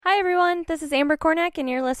Hi, everyone. This is Amber Cornack, and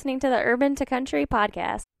you're listening to the Urban to Country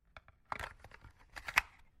podcast.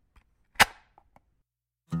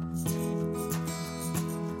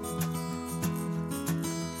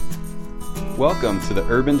 Welcome to the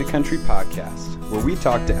Urban to Country podcast, where we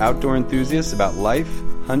talk to outdoor enthusiasts about life,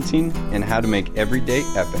 hunting, and how to make every day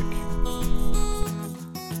epic.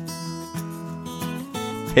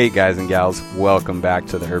 Hey guys and gals, welcome back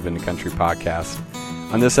to the Urban to Country podcast.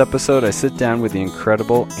 On this episode, I sit down with the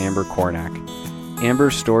incredible Amber Cornack.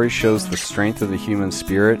 Amber's story shows the strength of the human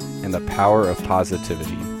spirit and the power of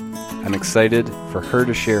positivity. I'm excited for her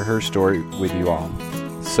to share her story with you all.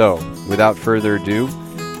 So, without further ado,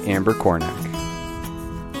 Amber Cornack.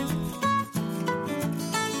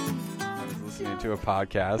 I was listening to a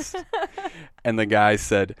podcast, and the guy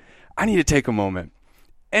said, I need to take a moment.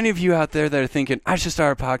 Any of you out there that are thinking, I should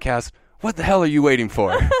start a podcast, what the hell are you waiting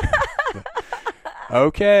for?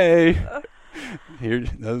 Okay. Here,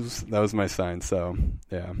 that was my sign, so,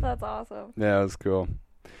 yeah. That's awesome. Yeah, that was cool.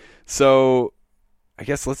 So, I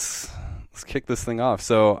guess let's kick this thing off.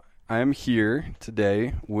 So, I'm here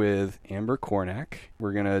today with Amber Cornack.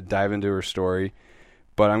 We're going to dive into her story,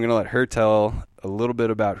 but I'm going to let her tell a little bit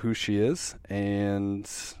about who she is and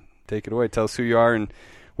take it away. Tell us who you are and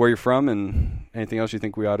where you're from and anything else you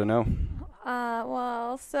think we ought to know.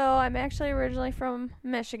 So I'm actually originally from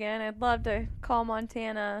Michigan. I'd love to call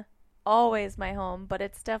Montana always my home, but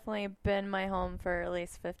it's definitely been my home for at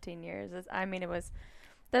least 15 years.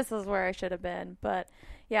 This is where I should have been. But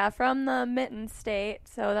yeah, from the Mitten State,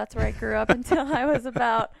 so that's where I grew up until I was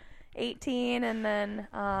about 18, and then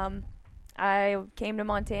I came to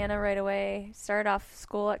Montana right away. Started off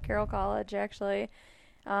school at Carroll College, actually.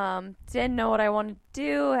 Didn't know what I wanted to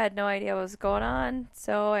do, had no idea what was going on,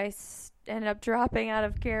 so I ended up dropping out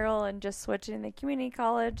of Carroll and just switching to community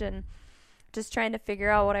college and just trying to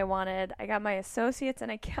figure out what I wanted. I got my associates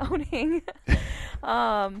in accounting,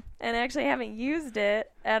 and actually haven't used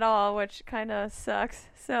it at all, which kind of sucks.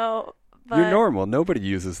 So, but You're normal. Nobody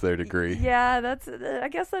uses their degree. Yeah, I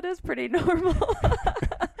guess that is pretty normal.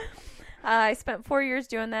 I spent 4 years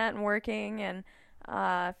doing that and working, and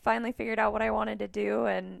finally figured out what I wanted to do,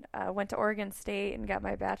 and went to Oregon State and got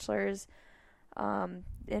my bachelor's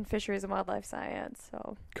in fisheries and wildlife science.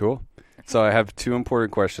 So Cool. So I have two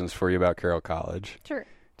important questions for you about Carroll College. Sure.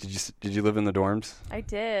 Did you live in the dorms? I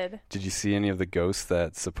did. Did you see any of the ghosts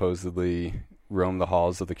that supposedly roam the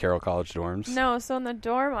halls of the Carroll College dorms? No, so in the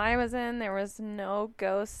dorm I was in, there was no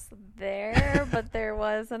ghosts there, but there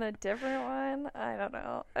was in a different one. I don't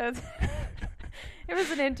know. It was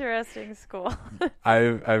an interesting school.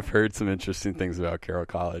 I've heard some interesting things about Carroll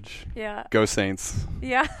College. Yeah. Go Saints.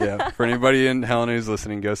 Yeah. Yeah. For anybody in Helena who's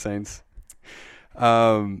listening, go Saints.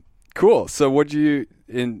 Cool. So you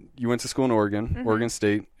went to school in Oregon, Oregon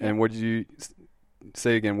State, and what did you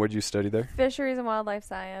say again? What did you study there? Fisheries and wildlife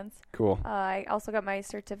science. Cool. I also got my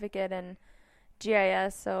certificate in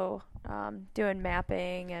GIS, so doing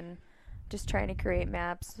mapping and just trying to create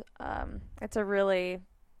maps. It's a really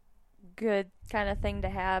good kind of thing to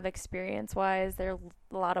have experience-wise. There are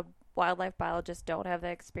a lot of wildlife biologists don't have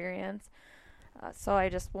that experience. So I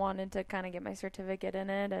just wanted to kind of get my certificate in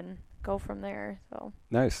it and go from there. So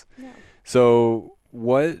Nice. Yeah. So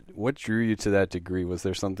what drew you to that degree? Was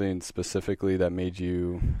there something specifically that made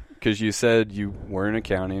you, because you said you were in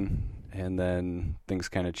accounting and then things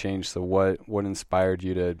kind of changed. So what inspired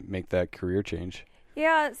you to make that career change?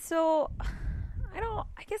 Yeah, so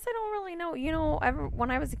I guess I don't really know. You know,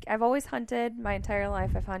 I've always hunted my entire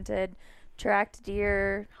life. I've hunted, tracked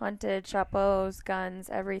deer, hunted chapeaus, guns,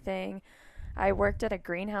 everything. I worked at a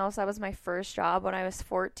greenhouse. That was my first job when I was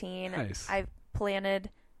 14. Nice. I've planted,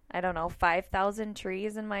 5,000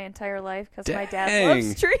 trees in my entire life because my dad Dang.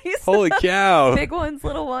 loves trees. Holy cow. Big ones,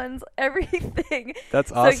 little ones, everything.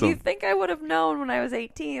 That's awesome. So you think I would have known when I was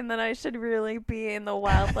 18 that I should really be in the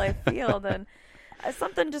wildlife field, and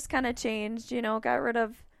something just kind of changed, got rid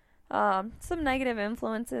of some negative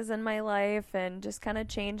influences in my life and just kind of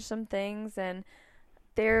changed some things. And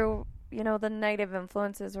the negative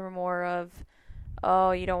influences were more of,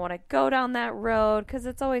 oh, you don't want to go down that road, because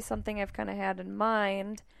it's always something I've kind of had in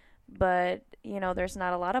mind, but, there's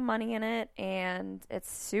not a lot of money in it, and it's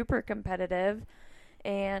super competitive.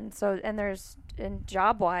 And so,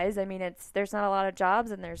 job-wise, there's not a lot of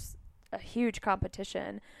jobs, and there's a huge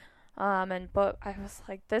competition. But I was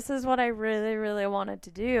like, this is what I really, really wanted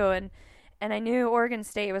to do. And I knew Oregon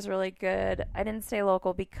State was really good. I didn't stay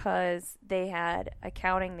local because they had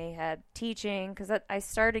accounting, they had teaching, because I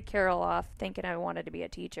started Carroll off thinking I wanted to be a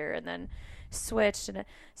teacher and then switched. And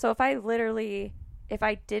so if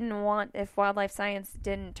if wildlife science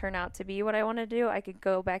didn't turn out to be what I want to do, I could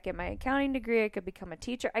go back get my accounting degree. I could become a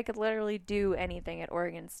teacher. I could literally do anything at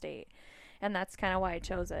Oregon State. And that's kind of why I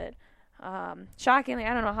chose it. Shockingly,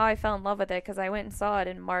 I don't know how I fell in love with it because I went and saw it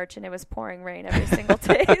in March and it was pouring rain every single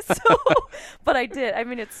day. But I did. I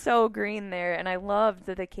mean, it's so green there, and I loved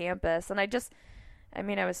the campus. And I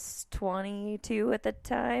was 22 at the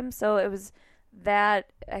time, so it was that.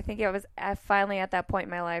 I think I was finally at that point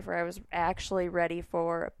in my life where I was actually ready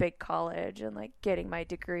for a big college and like getting my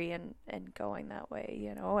degree and going that way,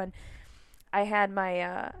 you know. And I had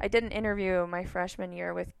I did an interview my freshman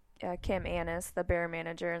year with Kim Annis, the bear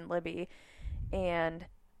manager, and Libby, and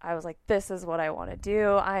I was like, this is what I want to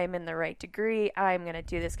do. I'm in the right degree. I'm going to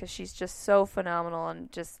do this because she's just so phenomenal,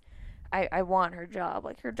 and just I want her job.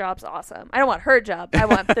 Like, her job's awesome. I don't want her job. I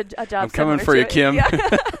want a job. I'm coming for you, Kim.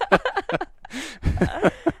 Yeah.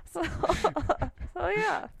 so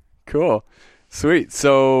yeah. Cool. Sweet.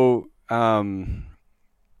 So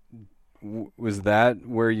was that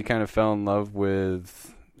where you kind of fell in love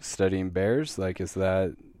with studying bears? Like, was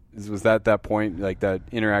that point, like that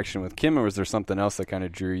interaction with Kim, or was there something else that kind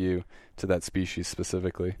of drew you to that species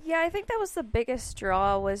specifically? Yeah, I think that was the biggest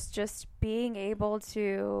draw, was just being able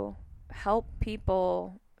to help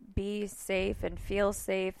people be safe and feel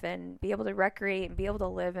safe and be able to recreate and be able to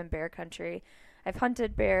live in bear country. I've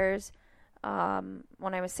hunted bears. When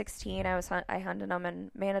I was 16, I hunted them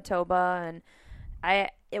in Manitoba, and I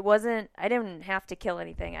didn't have to kill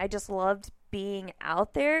anything. I just loved being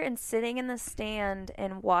out there and sitting in the stand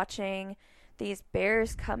and watching these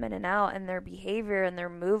bears come in and out, and their behavior and their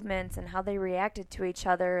movements and how they reacted to each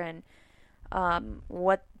other, and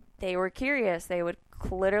what they were curious. They would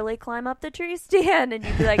literally climb up the tree stand, and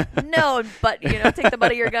you'd be like, no, but take the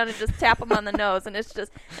butt of your gun and just tap them on the nose, and and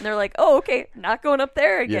they're like, oh, okay, not going up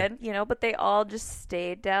there again, but they all just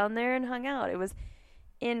stayed down there and hung out. It was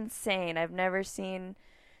insane. I've never seen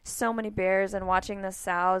so many bears, and watching the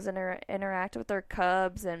sows interact with their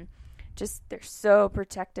cubs, and just they're so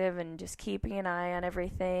protective and just keeping an eye on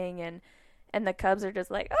everything, and the cubs are just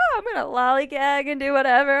like, oh, I'm gonna lollygag and do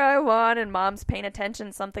whatever I want, and mom's paying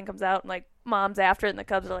attention, something comes out, and like mom's after it, and the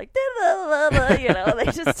cubs are like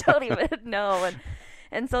they just don't even know,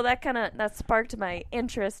 and so that sparked my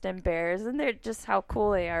interest in bears, and they're just how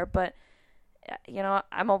cool they are. But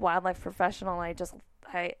I'm a wildlife professional.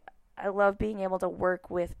 I love being able to work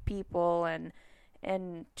with people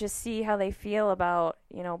and just see how they feel about,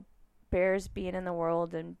 bears being in the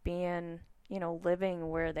world and being, living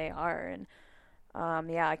where they are. And,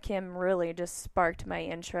 Kim really just sparked my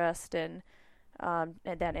interest, and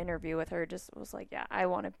that interview with her just was like, yeah, I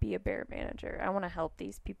want to be a bear manager. I want to help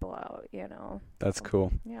these people out, That's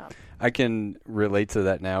cool. Yeah. I can relate to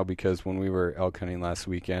that now, because when we were elk hunting last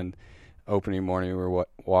weekend, opening morning, we were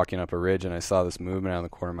walking up a ridge, and I saw this movement out of the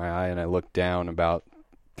corner of my eye, and I looked down about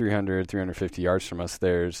 350 yards from us.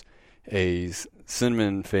 There's a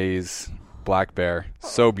cinnamon phase black bear,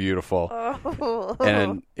 so beautiful. Oh.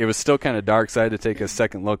 And it was still kind of dark, so I had to take a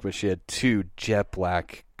second look, but she had 2 jet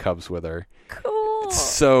black cubs with her. Cool. It's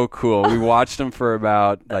so cool. We watched them for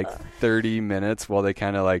about 30 minutes while they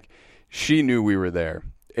kind of she knew we were there.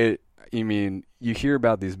 You hear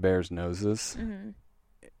about these bears' noses. Mm-hmm.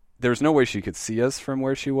 There's no way she could see us from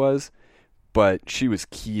where she was, but she was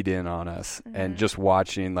keyed in on us, mm-hmm. and just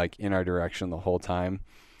watching in our direction the whole time.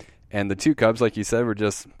 And the 2 cubs, like you said, were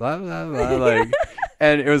just blah, blah, blah,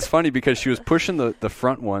 and it was funny because she was pushing the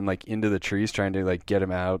front one into the trees, trying to get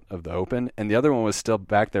him out of the open, and the other one was still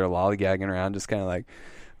back there lollygagging around, just kind of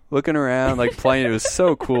looking around, playing. It was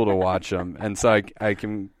so cool to watch them, and so I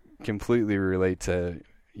can completely relate to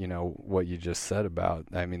what you just said about,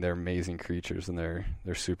 they're amazing creatures, and they're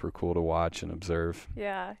super cool to watch and observe.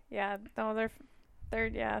 Yeah. No,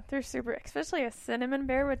 they're super, especially a cinnamon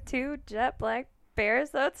bear with 2 jet black bears.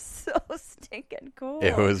 That's so stinking cool.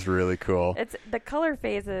 It was really cool. It's the color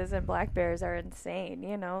phases in black bears are insane.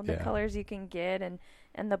 The colors you can get,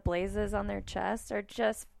 and the blazes on their chests are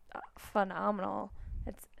just phenomenal.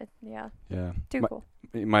 It's too cool.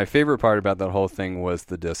 My favorite part about that whole thing was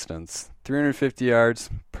the distance. 350 yards,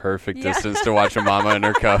 perfect distance to watch a mama and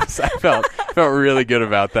her cubs. I felt really good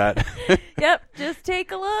about that. Yep, just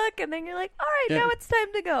take a look, and then you're like, all right, now it's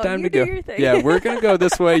time to go. Time you to do go. Your thing. Yeah, we're going to go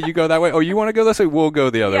this way. You go that way. Oh, you want to go this way? We'll go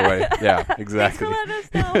the other way. Yeah, exactly. Thanks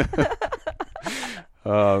for letting us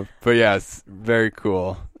know. But yeah, it's very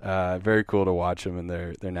cool. Very cool to watch them in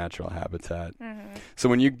their natural habitat. Mm-hmm. So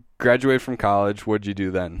when you graduated from college, what did you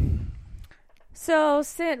do then? So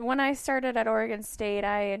when I started at Oregon State,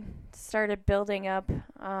 I started building up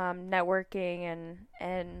networking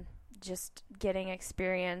and just getting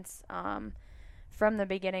experience from the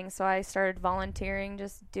beginning. So I started volunteering,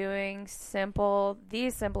 just doing the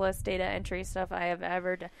simplest data entry stuff I have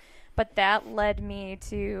ever done. But that led me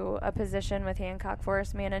to a position with Hancock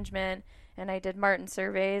Forest Management, and I did Martin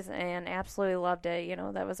surveys and absolutely loved it. You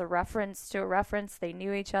know, that was a reference to a reference. They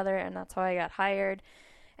knew each other, and that's how I got hired.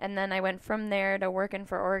 And then I went from there to working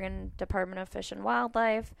for Oregon Department of Fish and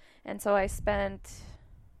Wildlife. And so I spent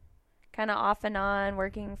kind of off and on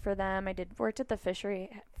working for them. I worked at the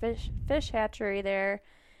fish hatchery there,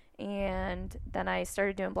 and then I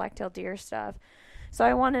started doing black-tailed deer stuff. So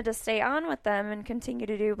I wanted to stay on with them and continue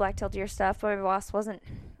to do black-tailed deer stuff, but my boss wasn't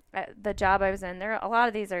at the job I was in. A lot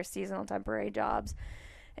of these are seasonal temporary jobs.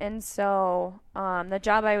 And so the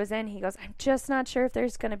job I was in, he goes, I'm just not sure if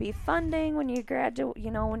there's going to be funding when you graduate,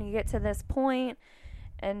 you know, when you get to this point.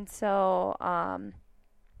 And so I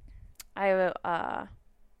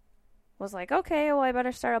was like, okay, well, I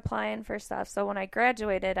better start applying for stuff. So when I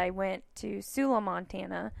graduated, I went to Sula,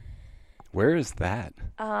 Montana. Where is that?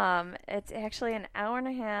 It's actually an hour and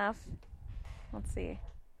a half,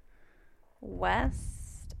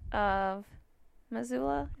 west of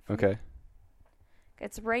Missoula. Okay.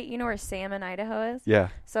 It's right, you know where Salmon, Idaho is? Yeah.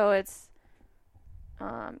 So it's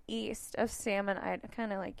east of Salmon, Idaho,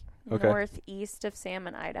 kind of like northeast of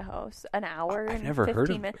Salmon, Idaho. So an hour I've and never 15 heard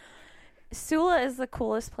of minutes. Sula is the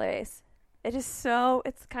coolest place. It is so,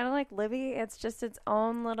 it's kind of like Libby. It's just its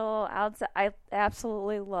own little outside. I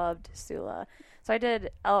absolutely loved Sula. So I did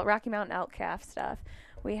Rocky Mountain elk calf stuff.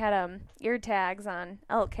 We had ear tags on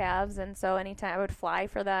elk calves, and so anytime I would fly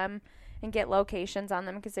for them and get locations on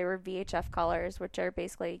them because they were VHF colors, which are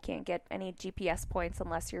basically you can't get any GPS points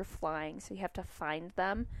unless you're flying, so you have to find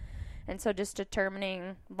them. And so just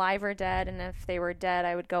determining live or dead, and if they were dead,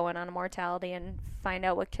 I would go in on a mortality and find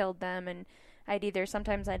out what killed them, and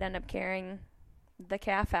sometimes I'd end up carrying the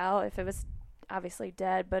calf out if it was obviously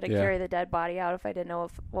dead, but I'd carry the dead body out if I didn't know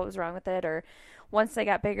what was wrong with it. Or once they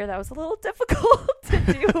got bigger, that was a little difficult to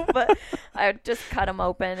do, but I would just cut them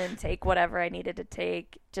open and take whatever I needed to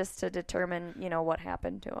take just to determine, you know, what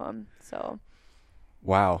happened to them. So,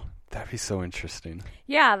 wow, that'd be so interesting.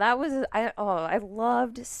 Yeah, that was I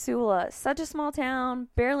loved Sula. Such a small town,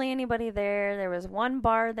 barely anybody there. There was one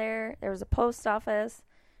bar there. There was a post office,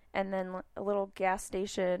 and then a little gas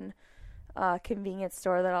station, convenience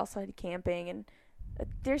store that also had camping, and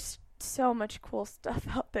there's so much cool stuff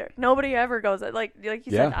out there. Nobody ever goes like you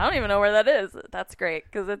said. I don't even know where that is. That's great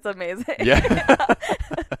because it's amazing. Yeah.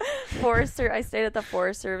 I stayed at the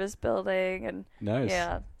Forest Service building, and nice.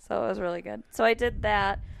 Yeah, so it was really good. So I did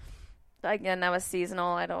that. Again, that was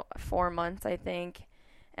seasonal. 4 months, I think.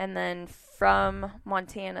 And then from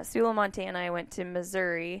Sula, Montana, I went to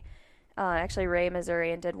Missouri, actually Ray,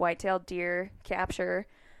 Missouri, and did white-tailed deer capture.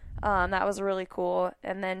 That was really cool.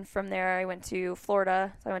 And then from there, I went to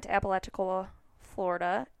Florida. So I went to Apalachicola,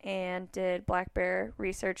 Florida, and did black bear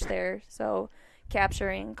research there. So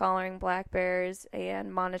capturing, collaring black bears,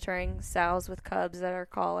 and monitoring sows with cubs that are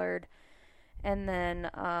collared. And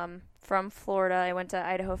then from Florida, I went to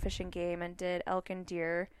Idaho Fish and Game and did elk and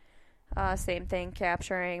deer. Same thing,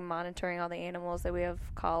 capturing, monitoring all the animals that we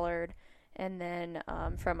have collared. And then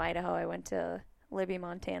from Idaho, I went to Libby,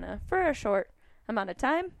 Montana for a short amount of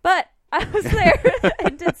time, but I was there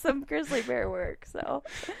and did some grizzly bear work. So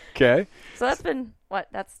okay, so that's been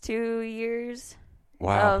that's 2 years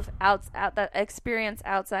of that experience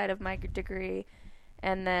outside of my degree.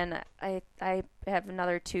 And then I have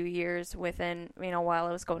another 2 years within, while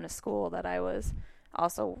I was going to school, that I was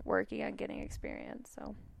also working on getting experience.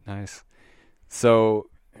 So nice. So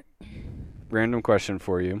random question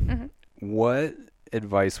for you. Mm-hmm. What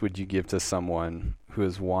advice would you give to someone who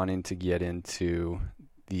is wanting to get into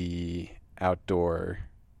the outdoor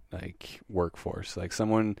workforce? Like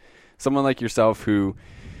someone like yourself who,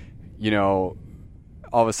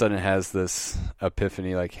 all of a sudden has this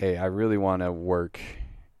epiphany, like, hey, I really want to work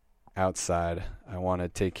outside. I want to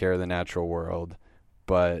take care of the natural world,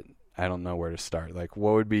 but I don't know where to start. Like,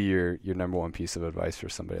 what would be your number one piece of advice for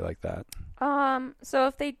somebody like that? So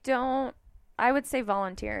if they don't, I would say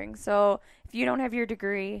volunteering. So if you don't have your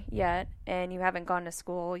degree yet and you haven't gone to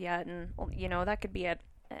school yet, and, that could be at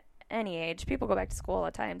any age. People go back to school all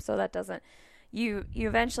the time, so that doesn't, you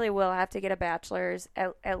eventually will have to get a bachelor's,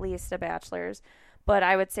 at least a bachelor's. But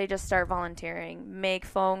I would say just start volunteering. Make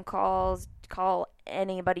phone calls, call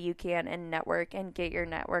anybody you can, and network, and get your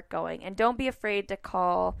network going. And don't be afraid to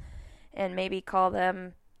call, and maybe call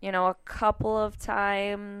them, a couple of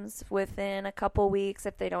times within a couple weeks.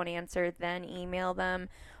 If they don't answer, then email them.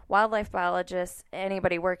 Wildlife biologists,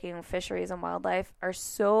 anybody working in fisheries and wildlife, are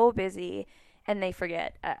so busy, and they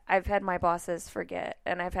forget. I've had my bosses forget,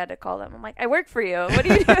 and I've had to call them. I'm like, I work for you. What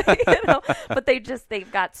are you doing? But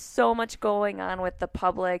they've got so much going on with the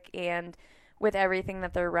public and with everything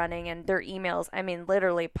that they're running, and their emails, I mean,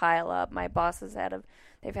 literally pile up. My bosses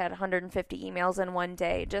they've had 150 emails in one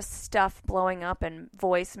day, just stuff blowing up and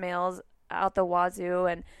voicemails out the wazoo,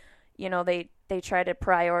 and, they try to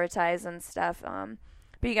prioritize and stuff.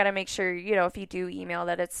 But you got to make sure, if you do email,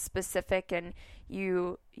 that it's specific and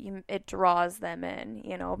it draws them in,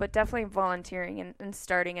 But definitely volunteering and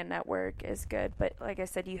starting a network is good. But like I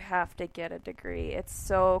said, you have to get a degree. It's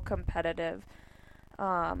so competitive.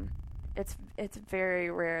 It's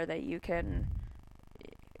very rare that you can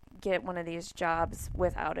get one of these jobs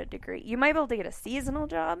without a degree. You might be able to get a seasonal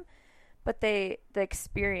job, but the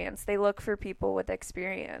experience, they look for people with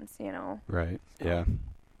experience, Right. So. Yeah.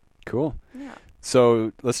 Cool. Yeah.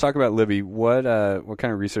 So let's talk about Libby. What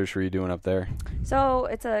kind of research were you doing up there? So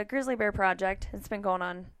it's a grizzly bear project. It's been going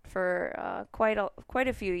on for quite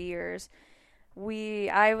a few years.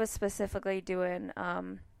 I was specifically doing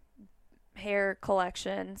hair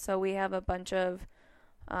collection. So we have a bunch of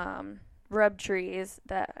rub trees,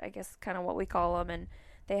 that I guess kind of what we call them, and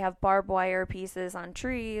they have barbed wire pieces on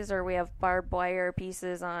trees, or we have barbed wire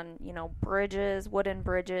pieces on bridges, wooden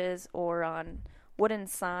bridges, or on wooden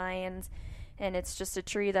signs. And it's just a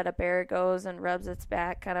tree that a bear goes and rubs its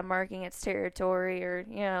back, kind of marking its territory, or,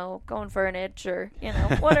 going for an itch, or,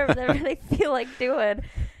 whatever they feel like doing.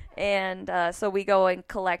 And so we go and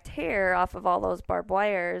collect hair off of all those barbed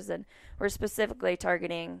wires, and we're specifically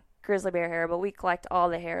targeting grizzly bear hair, but we collect all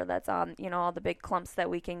the hair that's on, all the big clumps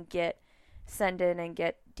that we can send in and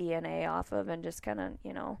get DNA off of, and just kind of,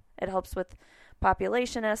 it helps with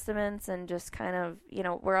population estimates, and just kind of,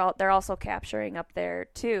 they're also capturing up there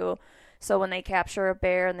too. So when they capture a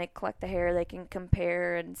bear and they collect the hair, they can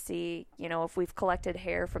compare and see, if we've collected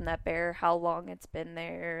hair from that bear, how long it's been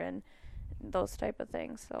there, and those type of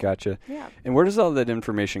things. So, gotcha. Yeah. And where does all that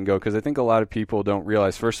information go? Because I think a lot of people don't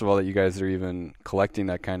realize, first of all, that you guys are even collecting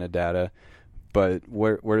that kind of data, but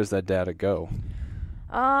where does that data go?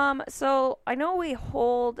 So I know we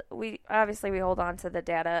hold on to the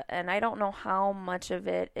data, and I don't know how much of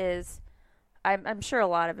it is, I'm sure a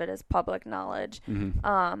lot of it is public knowledge.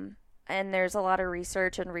 Mm-hmm. And there's a lot of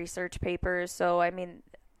research and research papers. So, I mean,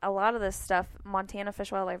 a lot of this stuff, Montana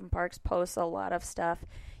Fish, Wildlife, and Parks posts a lot of stuff.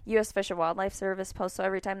 U.S. Fish and Wildlife Service posts. So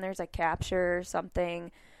every time there's a capture or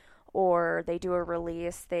something, or they do a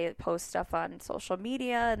release, they post stuff on social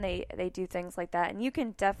media, and they do things like that. And you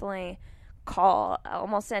can definitely call.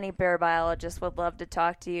 Almost any bear biologist would love to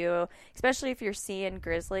talk to you, especially if you're seeing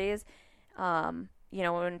grizzlies.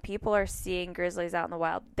 When people are seeing grizzlies out in the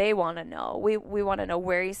wild, they want to know. We want to know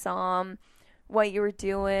where you saw them, what you were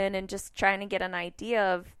doing, and just trying to get an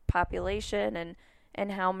idea of population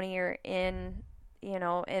and how many are in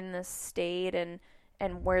the state, and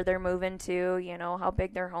where they're moving to, how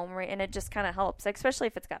big their home rate, and it just kind of helps, especially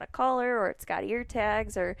if it's got a collar or it's got ear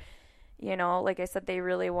tags, or, like I said, they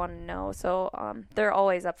really want to know. So they're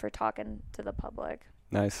always up for talking to the public.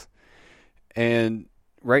 Nice. And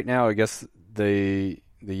right now, I guess the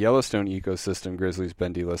Yellowstone ecosystem grizzly's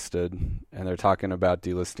been delisted, and they're talking about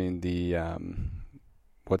delisting the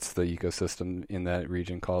what's the ecosystem in that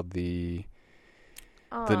region called, the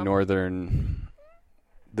northern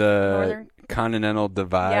Continental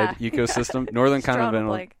Divide ecosystem. Northern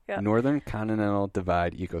Continental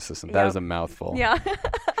Divide ecosystem. Yep. That is a mouthful. Yeah.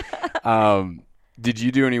 Did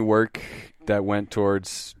you do any work that went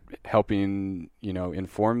towards helping,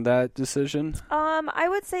 inform that decision? I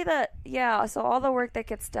would say that, yeah. So all the work that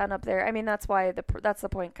gets done up there, I mean, that's why that's the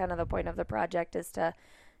point, kind of the point of the project, is to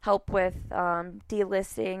help with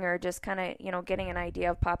delisting, or just kind of, getting an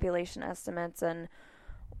idea of population estimates and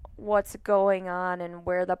what's going on and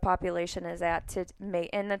where the population is at to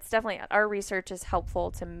make, and that's definitely, our research is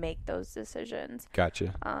helpful to make those decisions.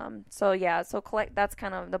 Gotcha. So that's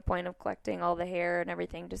kind of the point of collecting all the hair and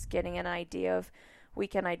everything, just getting an idea of, we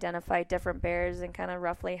can identify different bears and kind of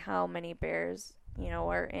roughly how many bears,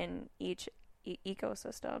 are in each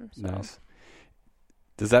ecosystem. So. Nice.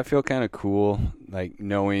 Does that feel kind of cool, like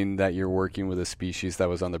knowing that you're working with a species that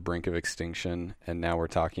was on the brink of extinction, and now we're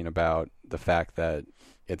talking about the fact that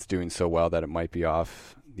it's doing so well that it might be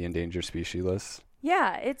off the endangered species list?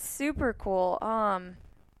 Yeah, it's super cool.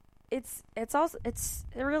 It's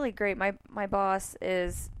really great. My boss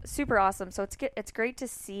is super awesome. So it's great to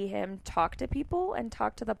see him talk to people and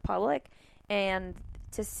talk to the public, and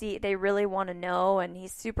to see they really want to know, and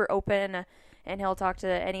he's super open, and he'll talk to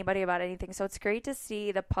anybody about anything. So it's great to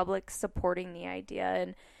see the public supporting the idea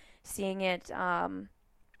and seeing it on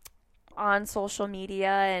social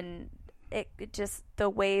media, and it just the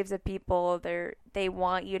waves of people, they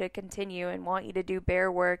want you to continue and want you to do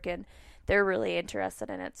bear work, and they're really interested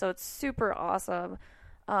in it. So it's super awesome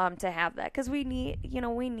to have that, because we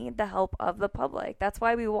need the help of the public. That's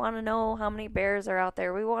why we want to know how many bears are out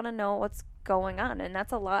there. We want to know what's going on, and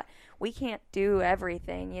that's a lot. We can't do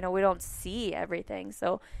everything. We don't see everything,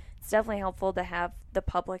 so it's definitely helpful to have the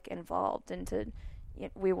public involved, and to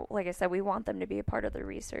like I said, we want them to be a part of the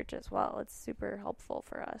research as well. It's super helpful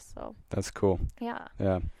for us. So that's cool. Yeah.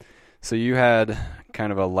 So you had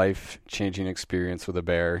kind of a life-changing experience with a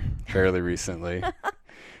bear fairly recently.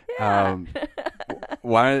 Yeah.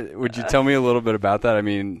 Why would you tell me a little bit about that? I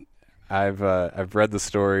mean, I've read the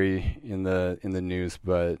story in the news,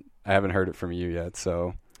 but I haven't heard it from you yet.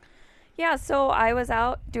 So yeah, so I was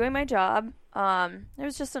out doing my job. It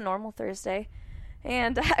was just a normal Thursday,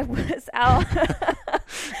 and I was out.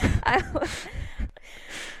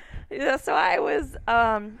 So I was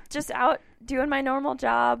just out doing my normal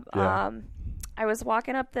job. Yeah. I was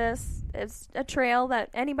walking up it's a trail that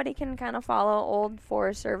anybody can kind of follow, old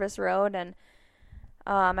Forest Service road, and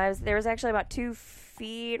there was actually about 2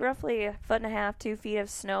 feet, roughly 1.5 feet, 2 feet of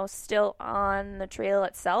snow still on the trail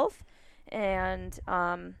itself, and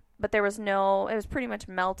but there was it was pretty much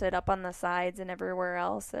melted up on the sides and everywhere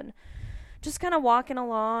else, and just kind of walking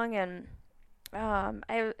along, and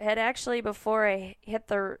I had actually, before I hit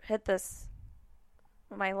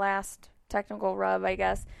my last technical rub, I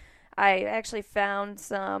guess, I actually found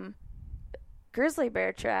some grizzly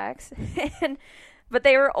bear tracks, but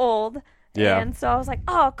they were old. Yeah. And so I was like,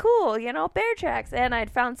 oh, cool, bear tracks. And I'd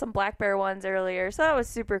found some black bear ones earlier, so that was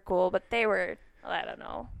super cool. But they were, I don't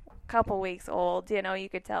know, a couple weeks old. You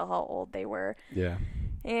could tell how old they were. Yeah.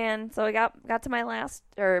 And so I got to my last,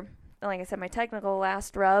 or like I said, my technical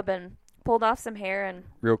last rub, and pulled off some hair. And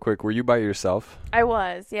real quick, were you by yourself? I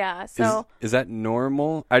was, yeah. So is that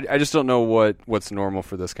normal? I just don't know what's normal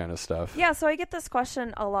for this kind of stuff. Yeah, so I get this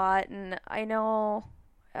question a lot, and I know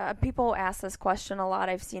people ask this question a lot.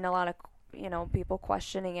 I've seen a lot of people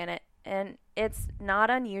questioning in it, and it's not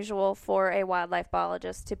unusual for a wildlife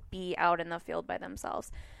biologist to be out in the field by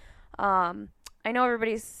themselves. I know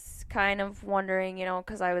everybody's kind of wondering,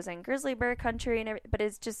 because I was in grizzly bear country and everything, but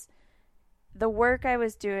it's just the work I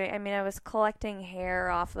was doing. I mean, I was collecting hair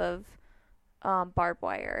off of barbed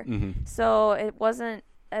wire. Mm-hmm. So it wasn't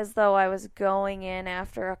as though I was going in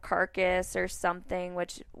after a carcass or something,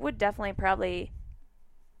 which would definitely probably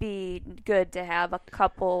be good to have a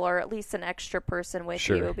couple or at least an extra person with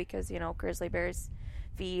you, because grizzly bears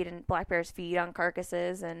feed and black bears feed on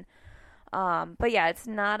carcasses, and but yeah, it's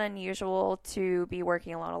not unusual to be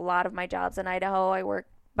working alone. A lot of my jobs in Idaho, I work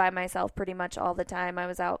by myself pretty much all the time. I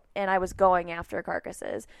was out and I was going after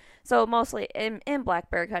carcasses, so mostly in black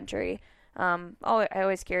bear country. I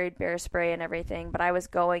always carried bear spray and everything, but I was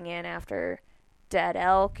going in after dead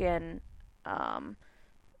elk and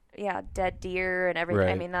dead deer and everything.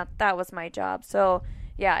 Right. I mean, that was my job. So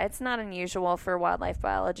yeah, it's not unusual for wildlife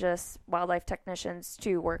biologists, wildlife technicians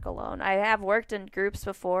to work alone. I have worked in groups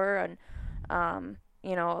before, and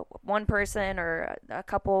one person or a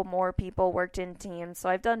couple more people worked in teams. So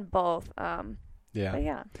I've done both. Yeah. But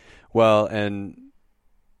yeah. Well, and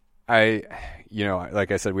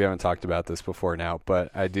like I said, we haven't talked about this before now,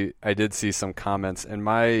 but I did see some comments, and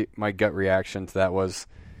my gut reaction to that was,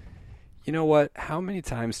 you know what? How many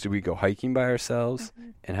times do we go hiking by ourselves,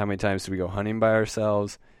 mm-hmm. and how many times do we go hunting by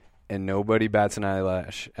ourselves, and nobody bats an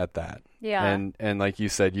eyelash at that? Yeah. And like you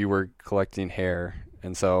said, you were collecting hair,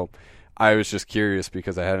 and so I was just curious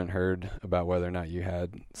because I hadn't heard about whether or not you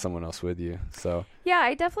had someone else with you. So yeah,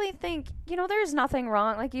 I definitely think there's nothing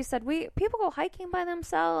wrong. Like you said, people go hiking by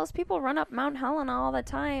themselves. People run up Mount Helena all the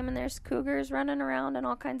time, and there's cougars running around and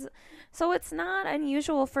all kinds of. So it's not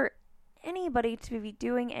unusual for anybody to be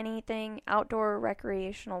doing anything outdoor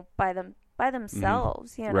recreational by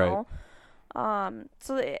themselves, mm-hmm. Right.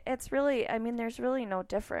 So it's really, I mean, there's really no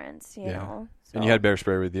difference, you know. So. And you had bear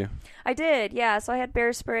spray with you? I did, yeah. So I had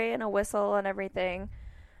bear spray and a whistle and everything.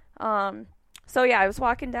 So yeah, I was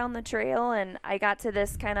walking down the trail, and I got to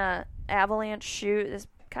this kind of avalanche chute, this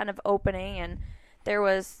kind of opening, and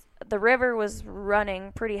the river was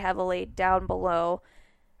running pretty heavily down below.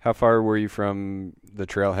 How far were you from the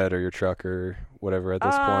trailhead or your truck or whatever at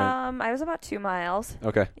this point? I was about 2 miles.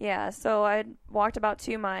 Okay. Yeah, so I walked about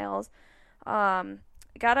 2 miles. Got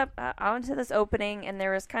up out into this opening, and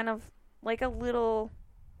there was kind of like a little,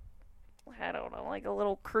 I don't know, like a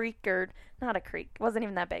little creek, or not a creek. It wasn't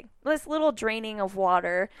even that big. This little draining of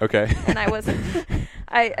water. Okay. And I was,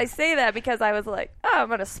 I say that because I was like, oh, I'm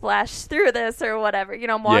going to splash through this or whatever.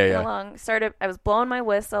 I'm walking along. I was blowing my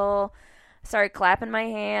whistle. started clapping my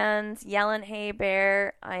hands, yelling, "Hey,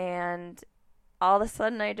 bear." And all of a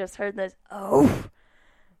sudden I just heard this, "Oh."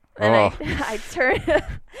 And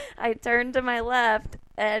I turned to my left,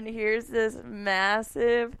 and here's this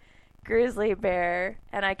massive grizzly bear,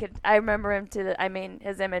 and I remember him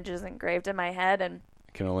his image is engraved in my head, and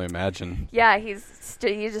I can only imagine. Yeah, he's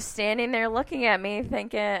just standing there looking at me,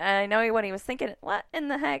 thinking, and I know what he was thinking. What in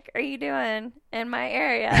the heck are you doing in my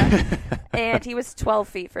area? And he was 12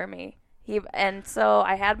 feet from me. And so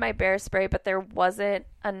I had my bear spray, but there wasn't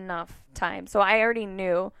enough time. So I already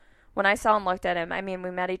knew when I saw and looked at him. I mean,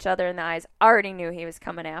 we met each other in the eyes. I already knew he was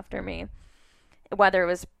coming after me, whether it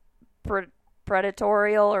was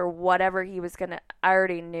predatorial or whatever he was gonna. I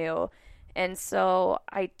already knew. And so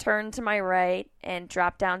I turned to my right and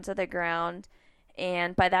dropped down to the ground.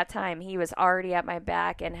 And by that time, he was already at my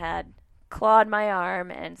back and had clawed my arm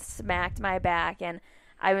and smacked my back. And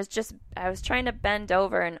I was trying to bend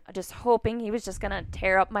over and just hoping he was just going to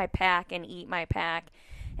tear up my pack and eat my pack.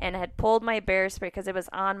 And I had pulled my bear spray because it was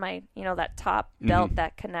on my, that top belt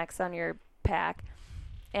that connects on your pack.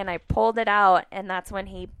 And I pulled it out, and that's when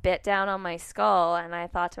he bit down on my skull. And I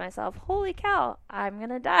thought to myself, holy cow, I'm going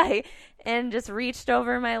to die. And just reached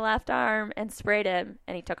over my left arm and sprayed him,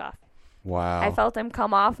 and he took off. Wow. I felt him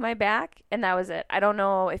come off my back, and that was it. I don't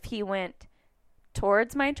know if he went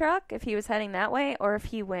towards my truck, if he was heading that way, or if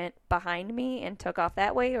he went behind me and took off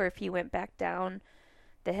that way, or if he went back down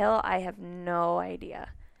the hill. I have no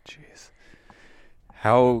idea. Jeez.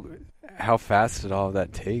 How fast did all of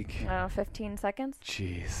that take? 15 seconds.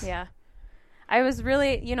 Jeez. Yeah. I was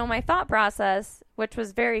really, my thought process, which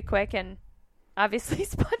was very quick and obviously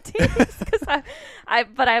spontaneous, because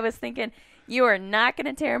but I was thinking, you are not going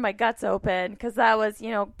to tear my guts open, because that was,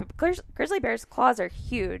 grizzly bears' claws are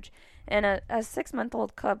huge, and a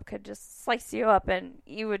 6-month-old cub could just slice you up, and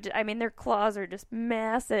their claws are just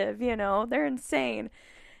massive, they're insane.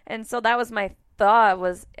 And so that was my thought,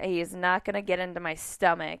 was he's not going to get into my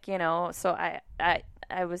stomach, so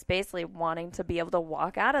I was basically wanting to be able to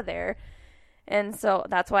walk out of there. And so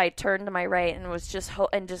that's why I turned to my right and was just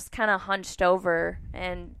kind of hunched over,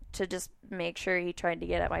 and to just make sure he tried to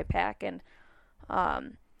get at my pack. And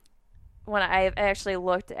when I actually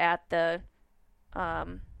looked at the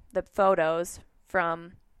photos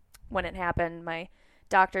from when it happened, my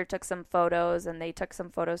doctor took some photos, and they took some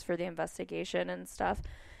photos for the investigation and stuff.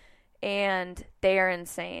 And they are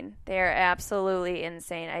insane. They are absolutely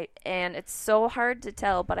insane. And it's so hard to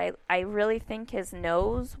tell, but I really think his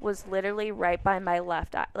nose was literally right by my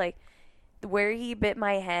left eye. Like, where he bit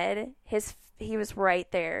my head, he was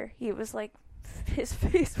right there. He was like, his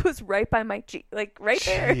face was right by my cheek, like right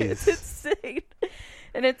there. It's insane.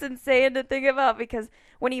 And it's insane to think about, because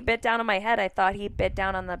when he bit down on my head, I thought he bit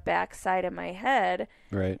down on the back side of my head.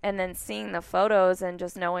 Right. And then seeing the photos and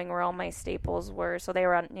just knowing where all my staples were. So they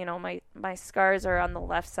were on, my scars are on the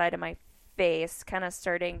left side of my face, kind of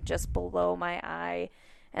starting just below my eye.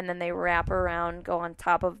 And then they wrap around, go on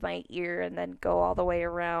top of my ear, and then go all the way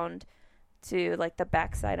around to like the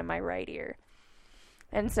back side of my right ear.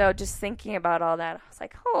 And so just thinking about all that, I was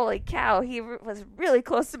like, holy cow, he was really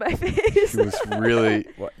close to my face. He was really...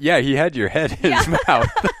 yeah, he had your head in his mouth.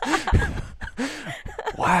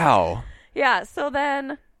 Wow. Yeah, so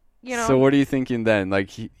then, So what are you thinking then? Like,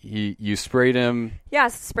 you sprayed him? Yeah,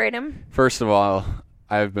 sprayed him. First of all,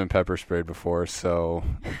 I've been pepper sprayed before, so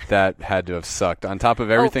that had to have sucked. On top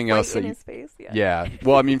of everything else in his face, yeah. Yeah.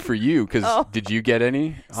 Well, I mean, for you, because did you get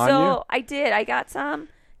any on you? So I did. I got some.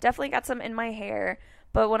 Definitely got some in my hair.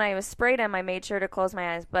 But when I was sprayed him, I made sure to close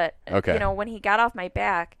my eyes. But, when he got off my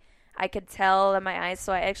back, I could tell in my eyes.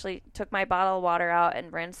 So I actually took my bottle of water out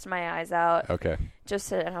and rinsed my eyes out. Okay.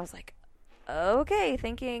 And I was like, okay,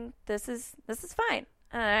 thinking this is fine.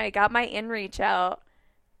 And I got my InReach out.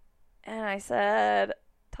 And I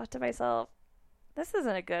thought to myself, this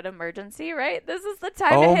isn't a good emergency, right? This is the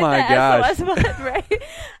time to hit the SOS button, right?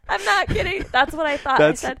 I'm not kidding. That's what I thought.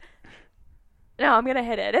 I said, no, I'm going to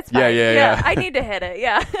hit it. It's fine. Yeah. I need to hit it.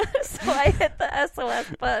 Yeah. So I hit the SOS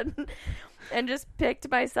button and just picked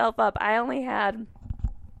myself up. I only had,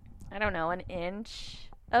 an inch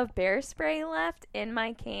of bear spray left in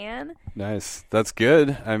my can. Nice. That's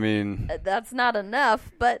good. I mean... that's not enough,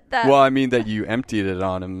 but that... Well, I mean that you emptied it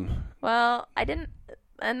on him. Well, I didn't...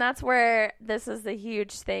 And that's where this is the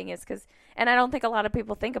huge thing, is because... And I don't think a lot of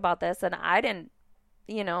people think about this, and I didn't...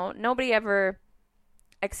 Nobody ever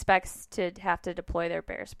expects to have to deploy their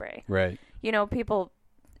bear spray. Right. People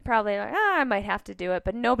probably like, I might have to do it,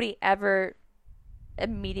 but nobody ever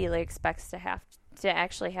immediately expects to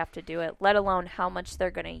actually have to do it, let alone how much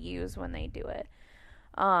they're going to use when they do it.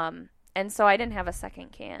 And so I didn't have a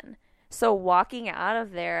second can. So walking out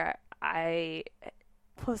of there, I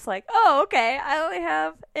was like, oh, okay, I only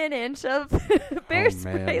have an inch of bear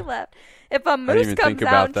spray left. If a moose comes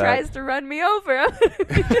out and tries to run me over,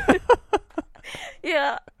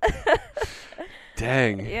 yeah.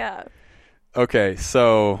 Dang. Yeah. Okay,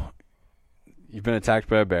 so you've been attacked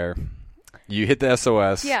by a bear. You hit the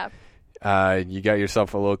SOS. Yeah. You got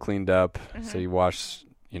yourself a little cleaned up, so you washed,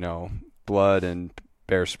 blood and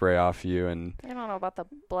bear spray off you, and I don't know about the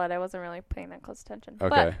blood. I wasn't really paying that close attention. Okay.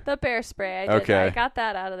 But the bear spray, I did. I got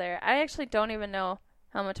that out of there. I actually don't even know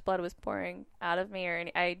how much blood was pouring out of me, or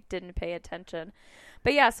I didn't pay attention.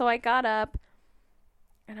 But yeah, so I got up,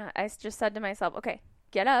 and I just said to myself, "Okay,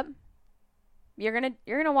 get up. You're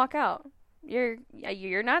gonna walk out.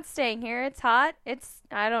 You're not staying here. It's hot. It's,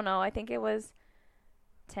 I don't know. I think it was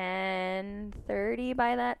 10:30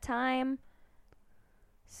 by that time."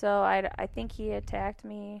 So I think he attacked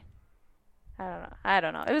me. I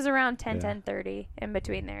don't know. It was around 10:30 in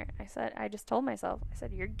between there. I just told myself, I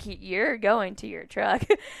said, you're going to your truck.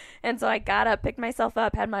 And so I got up, picked myself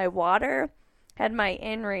up, had my water, had my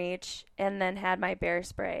InReach, and then had my bear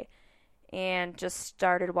spray, and just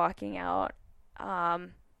started walking out.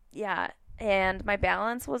 And my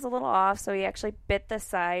balance was a little off, so he actually bit the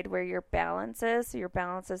side where your balance is. So your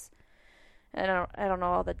balance is, I don't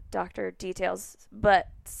know all the doctor details, but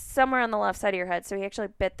somewhere on the left side of your head. So he actually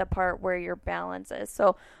bit the part where your balance is.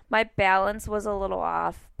 So my balance was a little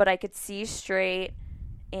off, but I could see straight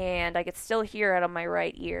and I could still hear out of my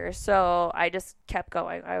right ear. So I just kept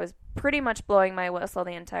going. I was pretty much blowing my whistle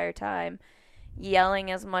the entire time,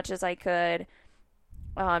 yelling as much as I could,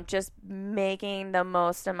 just making the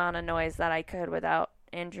most amount of noise that I could without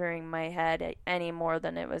injuring my head any more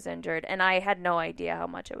than it was injured. And I had no idea how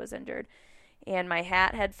much it was injured. And my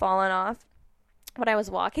hat had fallen off when I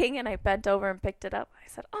was walking, and I bent over and picked it up. I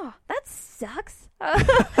said, "Oh, that sucks."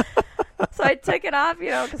 So I took it off,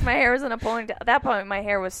 because my hair was in a ponytail. At that point, my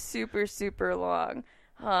hair was super, super long.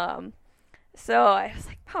 So I was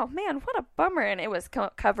like, "Oh man, what a bummer!" And it was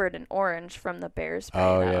covered in orange from the bear spray.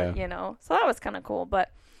 Oh, yeah. So that was kind of cool.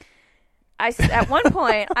 But at one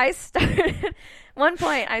point, I started.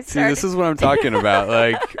 See, this is what I'm talking about.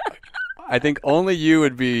 Like, I think only you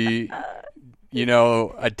would be,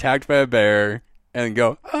 attacked by a bear and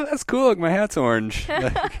go, "Oh, that's cool. Look, my hat's orange."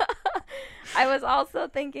 I was also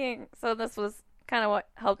thinking, so this was kind of what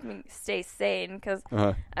helped me stay sane, because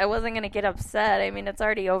I wasn't going to get upset. I mean, it's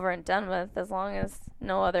already over and done with. As long as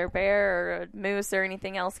no other bear or a moose or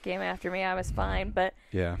anything else came after me, I was fine. But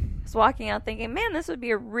yeah, I was walking out thinking, man, this would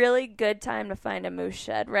be a really good time to find a moose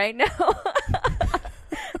shed right now.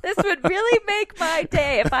 This would really make my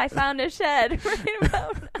day if I found a shed right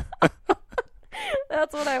about now.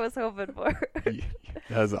 That's what I was hoping for.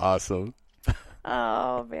 That's awesome.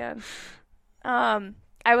 Oh, man.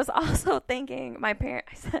 I was also thinking, I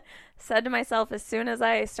said to myself as soon as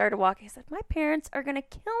I started walking, I said, my parents are going to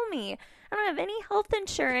kill me. I don't have any health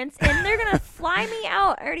insurance, and they're going to fly me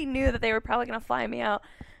out. I already knew that they were probably going to fly me out.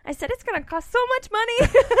 I said, it's going to cost so much money.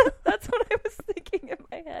 That's what I was thinking in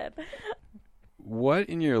my head. What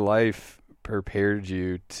in your life prepared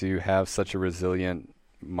you to have such a resilient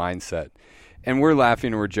mindset? And we're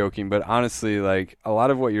laughing and we're joking, but honestly, like, a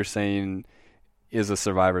lot of what you're saying is a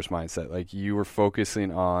survivor's mindset. Like, you were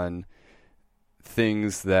focusing on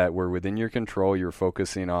things that were within your control. You were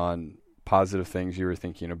focusing on positive things you were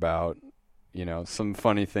thinking about, some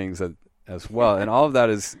funny things as well. And all of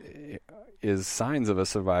that is signs of a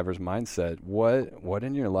survivor's mindset. What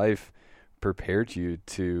in your life prepared you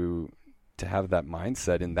to have that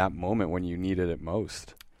mindset in that moment when you needed it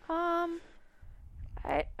most?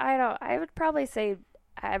 I would probably say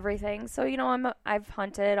everything. So, I've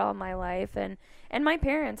hunted all my life, and my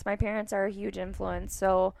parents are a huge influence.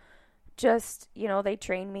 So just, they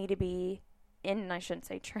trained me to be I shouldn't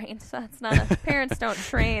say trained. So that's not parents don't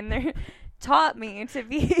train. They taught me to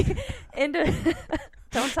be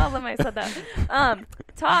don't tell them I said that.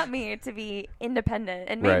 Taught me to be independent,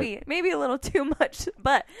 and maybe a little too much,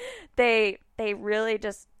 but they really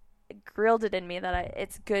just grilled it in me that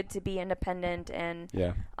it's good to be independent, and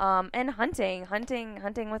and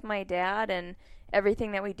hunting with my dad and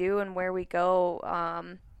everything that we do and where we go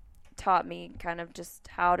taught me kind of just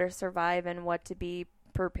how to survive and what to be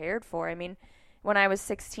prepared for. I mean, when I was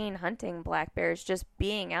 16 hunting black bears, just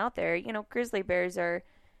being out there, grizzly bears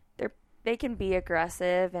they can be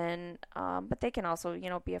aggressive, and but they can also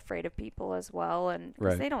be afraid of people as well, and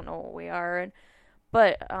because they don't know what we are.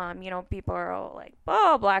 But, people are all like,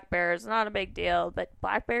 oh, black bears, not a big deal. But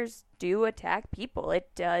black bears do attack people. It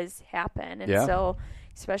does happen. And so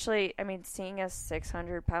especially, I mean, seeing a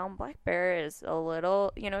 600-pound black bear is a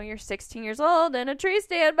little, you're 16 years old in a tree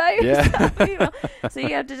stand by yourself, So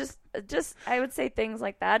you have to just, I would say things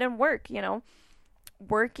like that and work,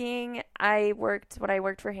 Working, I worked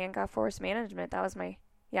for Hancock Forest Management. That was my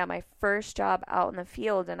first job out in the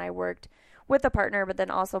field, and I worked with a partner, but then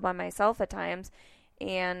also by myself at times.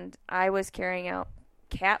 And I was carrying out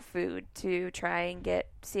cat food to try and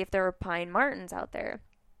see if there were pine martens out there.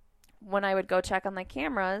 When I would go check on the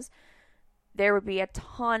cameras, there would be a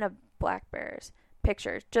ton of black bears,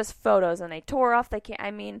 pictures, just photos, and they tore off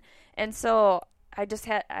and so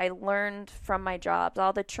I learned from my jobs,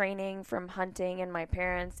 all the training from hunting and my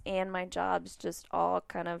parents and my jobs just all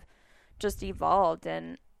kind of just evolved.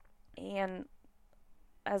 And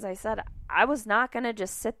as I said, I was not going to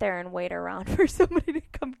just sit there and wait around for somebody to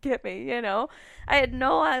come get me, I had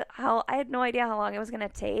no idea how long it was going to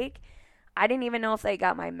take. I didn't even know if they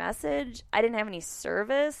got my message. I didn't have any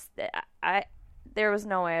service. There was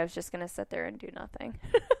no way I was just going to sit there and do nothing.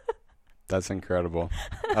 That's incredible.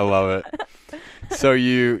 I love it. So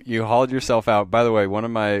you hauled yourself out. By the way, one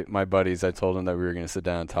of my buddies, I told him that we were going to sit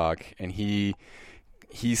down and talk, and he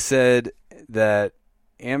said that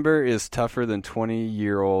Amber is tougher than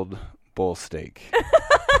 20-year-old bull steak.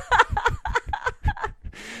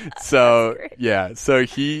 So yeah, so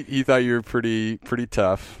he thought you were pretty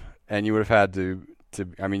tough, and you would have had to.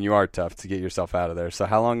 I mean, you are tough to get yourself out of there. So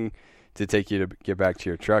how long did it take you to get back to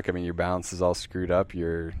your truck? I mean, your balance is all screwed up.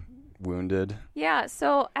 You're wounded. Yeah.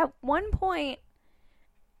 So at one point,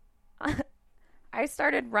 I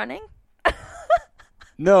started running.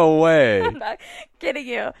 No way. I'm not kidding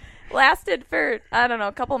you. Lasted for, I don't know,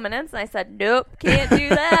 a couple minutes, and I said, nope, can't do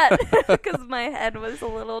that, because my head was a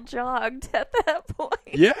little jogged at that point.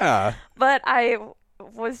 Yeah. But I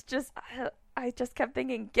just kept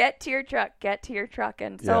thinking, get to your truck.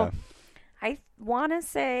 And so I want to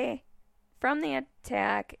say from the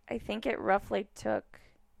attack, I think it roughly took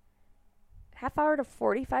half hour to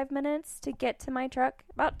 45 minutes to get to my truck,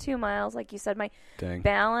 about 2 miles. Like you said, my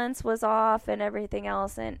balance was off and everything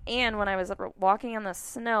else. And when I was walking on the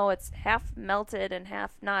snow, it's half melted and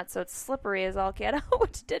half not. So it's slippery as all get out,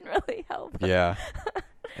 which didn't really help. Yeah.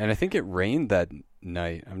 And I think it rained that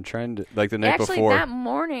night. I'm trying to, like the night before. Actually, that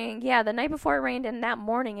morning, the night before it rained, and that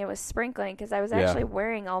morning it was sprinkling because I was actually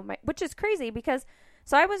wearing all my, which is crazy because,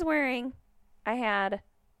 so I had,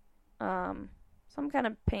 some kind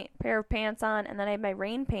of pair of pants on, and then I had my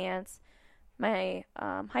rain pants, my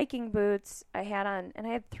hiking boots I had on, and I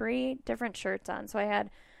had 3 different shirts on. So I had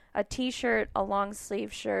a t-shirt, a long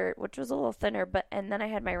sleeve shirt, which was a little thinner, and then I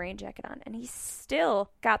had my rain jacket on, and he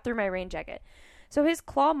still got through my rain jacket. So his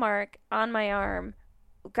claw mark on my arm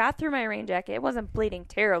got through my rain jacket. It wasn't bleeding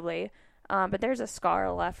terribly, but there's a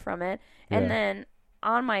scar left from it. Yeah. And then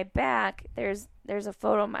on my back, there's a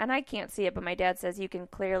photo, and I can't see it, but my dad says you can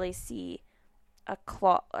clearly see a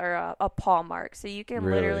claw or a paw mark. So you can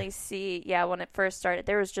literally see, when it first started,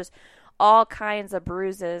 there was just all kinds of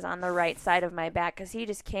bruises on the right side of my back because he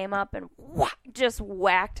just came up and just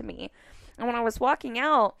whacked me. And when I was walking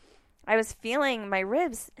out, I was feeling my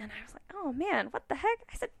ribs, and I was like, oh, man, what the heck?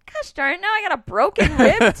 I said, gosh darn it, now I got a broken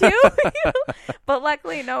rib, too? But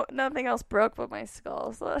luckily, nothing else broke but my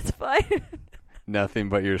skull, so that's fine. Nothing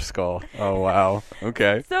but your skull. Oh, wow.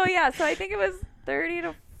 Okay. So I think it was 30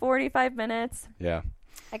 to 45 minutes. Yeah.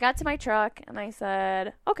 I got to my truck, and I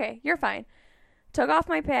said, okay, you're fine. Took off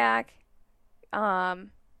my pack,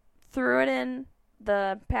 threw it in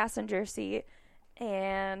the passenger seat,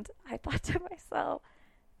 and I thought to myself,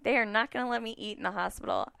 they are not going to let me eat in the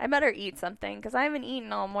hospital. I better eat something because I haven't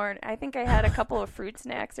eaten all morning. I think I had a couple of fruit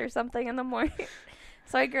snacks or something in the morning.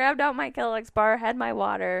 So I grabbed out my Kellogg's bar, had my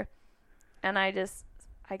water, and I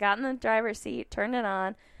got in the driver's seat, turned it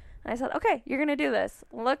on, and I said, okay, you're going to do this.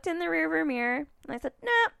 Looked in the rearview mirror, and I said,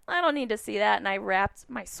 nah, I don't need to see that. And I wrapped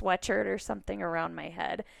my sweatshirt or something around my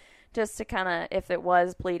head just to kind of, if it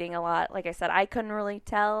was bleeding a lot. Like I said, I couldn't really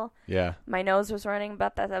tell. Yeah. My nose was running,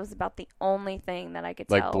 but that was about the only thing that I could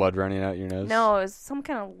tell. Like blood running out your nose? No, it was some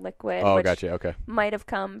kind of liquid. Oh, gotcha. Okay. Might have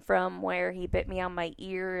come from where he bit me on my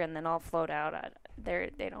ear and then all flowed out. They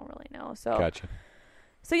don't really know. So. Gotcha.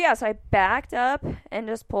 So I backed up and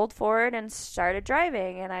just pulled forward and started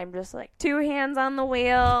driving. And I'm just like 2 hands on the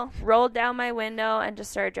wheel, rolled down my window, and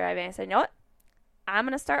just started driving. I said, you know what? I'm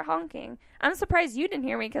going to start honking. I'm surprised you didn't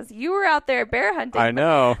hear me because you were out there bear hunting. I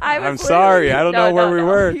know. I'm sorry. I don't know where we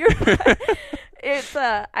were.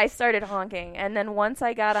 I started honking. And then once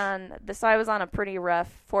I got on, so I was on a pretty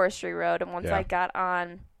rough forestry road. And once I got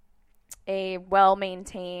on a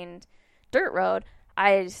well-maintained dirt road,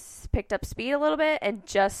 I picked up speed a little bit and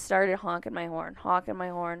just started honking my horn.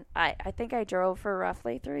 I think I drove for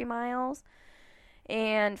roughly 3 miles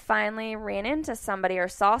and finally ran into somebody or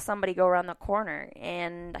saw somebody go around the corner.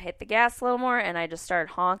 And I hit the gas a little more and I just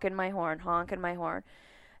started honking my horn.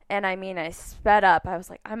 And I mean, I sped up. I was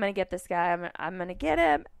like, I'm going to get this guy. I'm going to get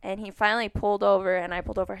him. And he finally pulled over and I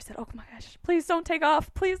pulled over. I said, oh my gosh, please don't take off.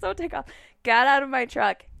 Got out of my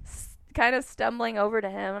truck, kind of stumbling over to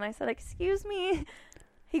him. And I said, excuse me.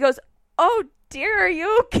 He goes, oh dear, are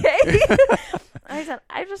you okay? I said,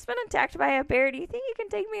 I've just been attacked by a bear. Do you think you can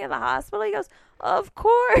take me to the hospital? He goes, of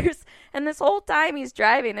course. And this whole time he's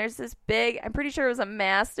driving, there's this big, I'm pretty sure it was a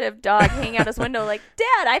mastiff dog hanging out his window like,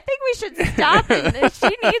 Dad, I think we should stop and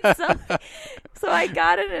she needs something. So I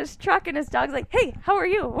got in his truck and his dog's like, hey, how are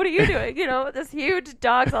you? What are you doing? You know, this huge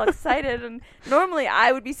dog's all excited. And normally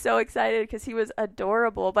I would be so excited because he was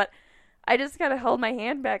adorable, but I just kind of held my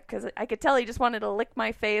hand back because I could tell he just wanted to lick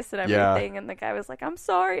my face and everything. Yeah. And the guy was like, I'm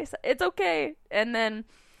sorry. Said, it's okay. And then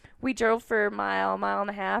we drove for a mile and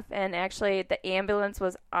a half. And actually the ambulance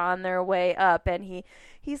was on their way up. And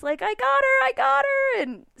he's like, I got her.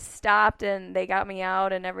 And stopped and they got me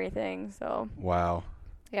out and everything. So, wow.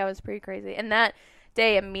 Yeah, it was pretty crazy. And that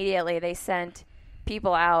day immediately they sent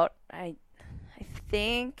people out. I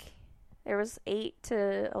think there was 8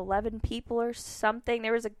 to 11 people or something.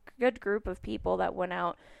 There was a good group of people that went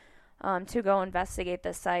out to go investigate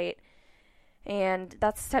the site, and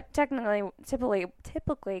that's typically,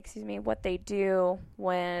 what they do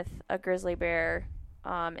with a grizzly bear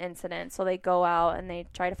incident. So they go out and they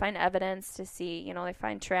try to find evidence to see, you know, they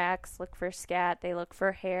find tracks, look for scat, they look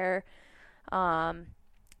for hair,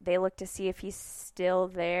 they look to see if he's still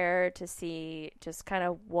there, to see just kind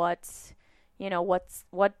of what's, you know,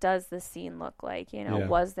 what does the scene look like? You know, yeah.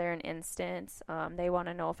 Was there an instance? They want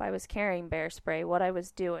to know if I was carrying bear spray, what I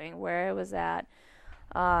was doing, where I was at.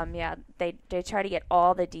 Yeah, they try to get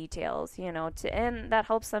all the details, you know, and that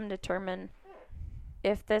helps them determine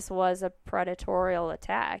if this was a predatorial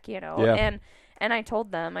attack, you know. Yeah. And I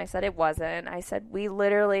told them, I said it wasn't. I said we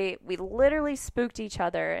literally spooked each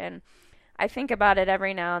other, and I think about it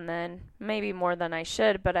every now and then, maybe more than I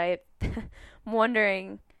should, but I'm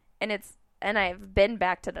wondering, and I've been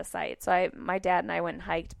back to the site. So my dad and I went and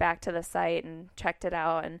hiked back to the site and checked it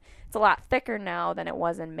out. And it's a lot thicker now than it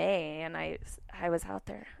was in May. And I was out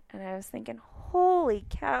there and I was thinking, holy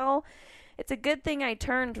cow, it's a good thing I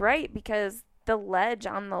turned right because the ledge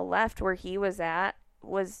on the left where he was at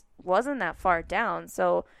wasn't that far down.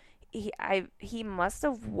 So he must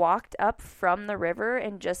have walked up from the river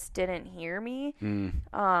and just didn't hear me.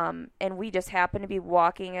 And we just happened to be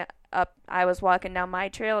walking up. I was walking down my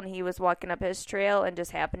trail and he was walking up his trail and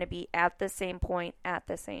just happened to be at the same point at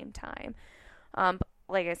the same time.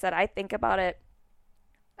 Like I said, I think about it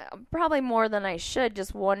probably more than I should,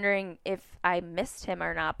 just wondering if I missed him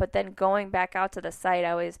or not. But then going back out to the site,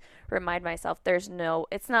 I always remind myself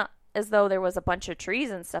it's not as though there was a bunch of trees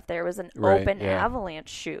and stuff. There was an open avalanche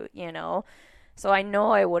chute, you know. So I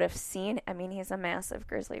know I would have seen. I mean, he's a massive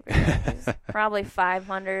grizzly bear. He's probably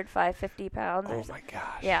 550 pounds. Oh my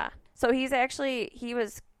gosh. Yeah. So he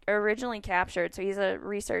was originally captured. So he's a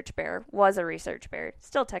research bear. Was a research bear.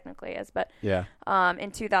 Still technically is, but yeah. In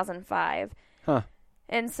 2005. Huh.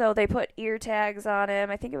 And so they put ear tags on him.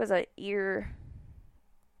 I think it was a ear.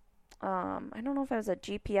 I don't know if it was a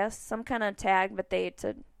GPS, some kind of tag, but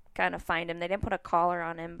to kind of find him. They didn't put a collar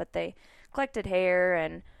on him, but they collected hair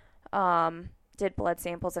and did blood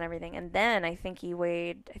samples and everything. And then I think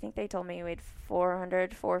they told me he weighed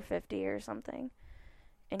 400, 450 or something.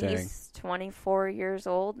 And Dang. He's 24 years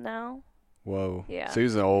old now. Whoa. Yeah. So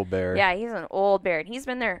he's an old bear. Yeah, he's an old bear. And he's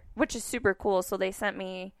been there, which is super cool. So they sent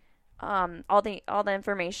me all the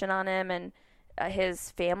information on him and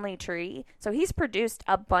his family tree. So he's produced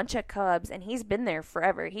a bunch of cubs and he's been there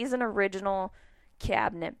forever. He's an original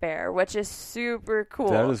cabinet bear, which is super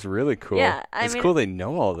cool. That is really cool. Yeah, it's cool they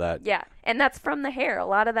know all that. Yeah, and that's from the hair. A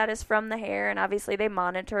lot of that is from the hair, and obviously they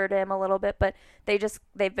monitored him a little bit, but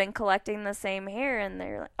they've been collecting the same hair, and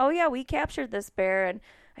they're like, oh yeah, we captured this bear. And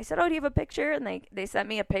I said, oh, do you have a picture? And they sent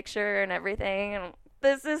me a picture and everything, and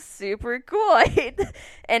this is super cool.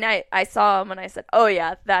 And I saw him and I said, oh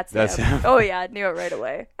yeah, that's him. Oh yeah, I knew it right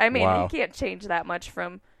away. I mean, wow. He can't change that much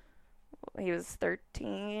from. He was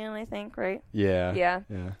 13, I think, right? Yeah.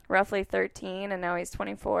 Roughly 13, and now he's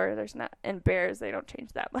 24. There's not, and bears, they don't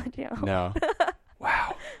change that much, you know. No.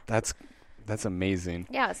 Wow. That's amazing.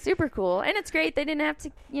 Yeah, super cool. And it's great. They didn't have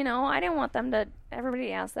to, you know, I didn't want them to,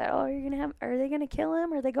 everybody asked that, are they going to kill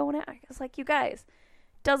him? Are they going out? I was like, you guys,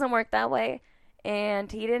 it doesn't work that way. And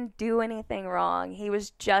he didn't do anything wrong. He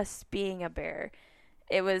was just being a bear.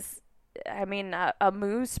 It was I mean, a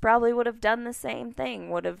moose probably would have done the same thing,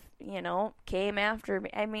 would have, came after me.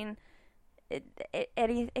 I mean,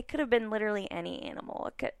 it could have been literally any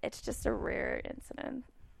animal. It's just a rare incident.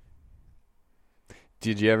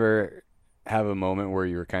 Did you ever have a moment where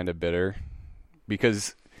you were kind of bitter?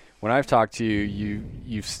 Because when I've talked to you,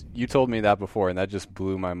 you told me that before, and that just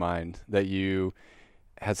blew my mind, that you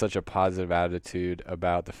had such a positive attitude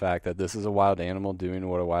about the fact that this is a wild animal doing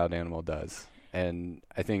what a wild animal does. And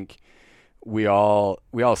I think we all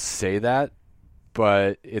say that,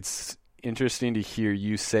 but it's interesting to hear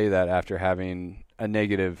you say that after having a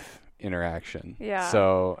negative interaction. Yeah.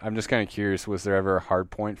 So I'm just kind of curious, was there ever a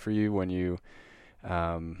hard point for you when you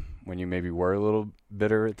maybe were a little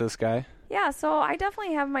bitter at this guy? Yeah, so I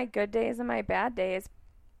definitely have my good days and my bad days.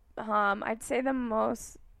 I'd say the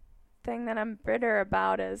most thing that I'm bitter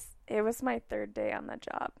about is it was my third day on the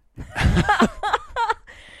job.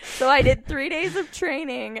 So I did 3 days of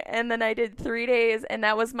training, and then I did 3 days, and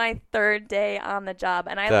that was my third day on the job.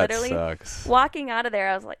 And I literally, sucks. Walking out of there,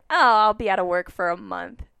 I was like, oh, I'll be out of work for a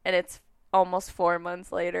month. And it's almost 4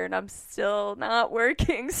 months later, and I'm still not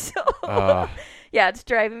working. So, yeah, it's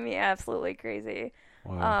driving me absolutely crazy.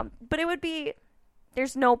 Wow. But it would be,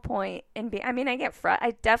 there's no point in being, I mean, I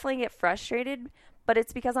definitely get frustrated, but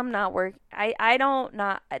it's because I'm not working.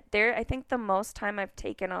 I think the most time I've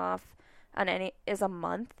taken off on any is a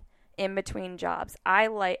month in between jobs. I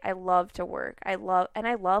love to work. I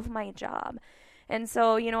love my job. And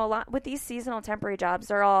so, a lot with these seasonal temporary jobs,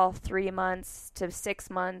 they're all 3 months to 6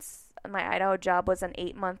 months. My Idaho job was an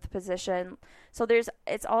 8-month position. So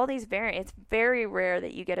it's all these it's very rare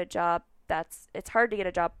that you get a job it's hard to get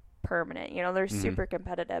a job permanent. They're super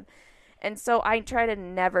competitive. And so I try to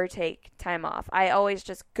never take time off. I always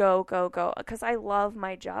just go because I love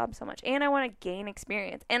my job so much. And I want to gain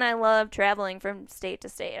experience. And I love traveling from state to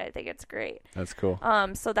state. I think it's great. That's cool.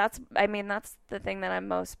 So that's the thing that I'm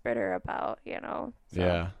most bitter about, So.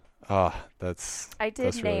 Yeah. Oh, I did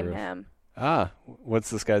that's really name rough. him.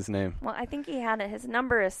 What's this guy's name? Well, I think his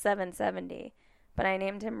number is 770. But I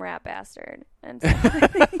named him Rat Bastard. And so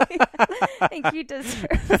I think he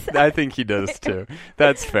deserves it. I think he does too.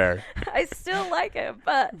 That's fair. I still like him,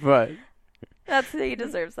 but he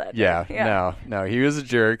deserves that. Yeah. No, he was a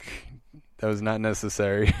jerk. That was not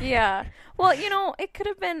necessary. Yeah. Well, it could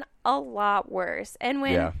have been a lot worse. And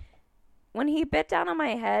when he bit down on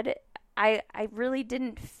my head, I really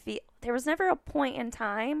didn't feel, there was never a point in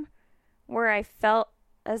time where I felt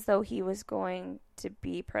as though he was going to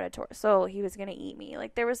be predatory. So he was going to eat me.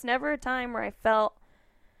 Like, there was never a time where I felt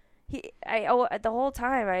the whole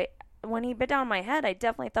time when he bit down my head, I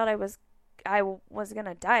definitely thought I was going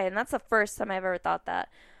to die. And that's the first time I've ever thought that.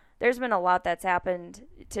 There's been a lot that's happened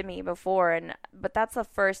to me before, but that's the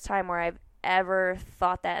first time where I've ever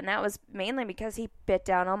thought that. And that was mainly because he bit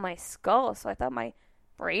down on my skull. So I thought my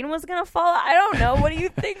brain was gonna fall out. I don't know. What do you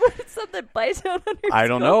think when something bites down on your skull? I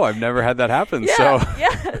don't know. I've never had that happen. So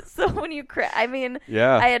when you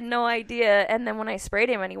I had no idea. And then when I sprayed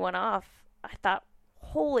him and he went off, I thought,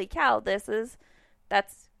 holy cow, that's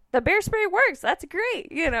the bear spray works. That's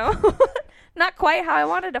great. Not quite how I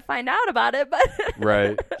wanted to find out about it, but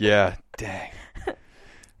right. Yeah. Dang.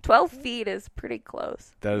 12 feet is pretty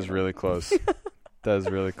close. That is really close. That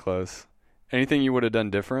is really close. Anything you would have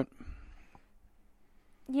done different?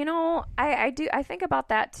 I think about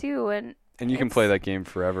that too, and you can play that game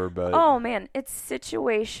forever, but oh man, it's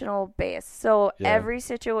situational based. So every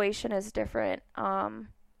situation is different.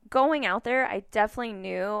 Going out there, I definitely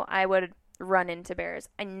knew I would run into bears.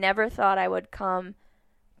 I never thought I would come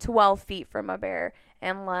 12 feet from a bear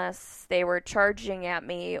unless they were charging at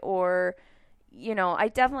me, or I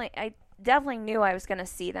definitely knew I was going to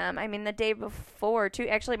see them. I mean, the day before,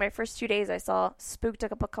 actually my first 2 days, I spooked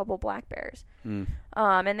up a couple black bears.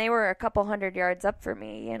 And they were a couple 100 yards up for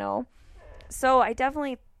me, So I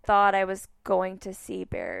definitely thought I was going to see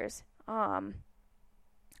bears.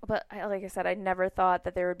 But like I said, I never thought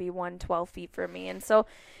that there would be 12 feet from me. And so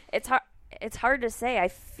it's hard to say. I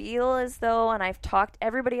feel as though, and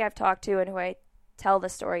everybody I've talked to and who I tell the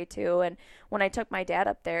story to, and when I took my dad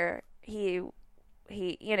up there, he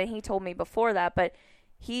told me before that, but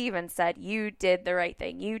he even said, you did the right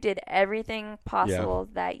thing. You did everything possible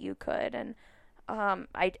that you could. And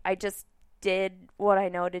I just did what I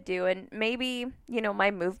know to do. And maybe, my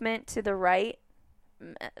movement to the right,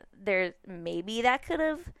 maybe that could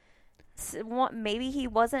have, maybe he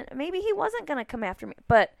wasn't going to come after me,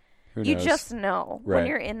 but you just know. Right. When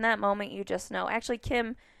you're in that moment, you just know. Actually,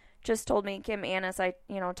 Kim just told me, Kim Annis, I,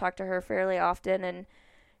 talk to her fairly often, and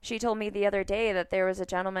she told me the other day that there was a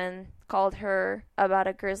gentleman called her about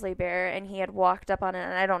a grizzly bear, and he had walked up on it,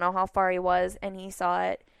 and I don't know how far he was, and he saw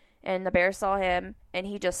it, and the bear saw him, and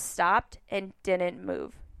he just stopped and didn't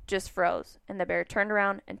move, just froze. And the bear turned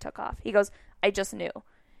around and took off. He goes, I just knew.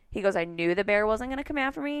 He goes, I knew the bear wasn't going to come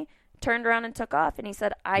after me, turned around and took off. And he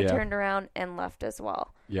said, I turned around and left as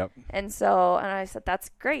well. Yep. And I said, that's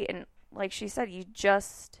great. And like she said, you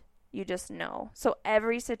just know. So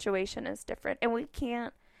every situation is different, and we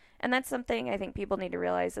can't, and that's something I think people need to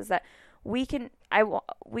realize, is that we can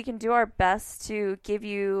do our best to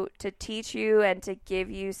teach you and to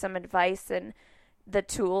give you some advice and the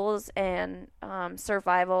tools and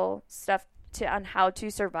survival stuff on how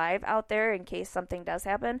to survive out there in case something does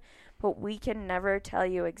happen. But we can never tell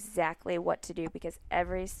you exactly what to do, because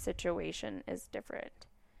every situation is different.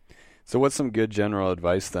 So what's some good general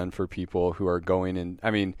advice then for people who are going in?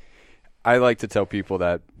 I mean, I like to tell people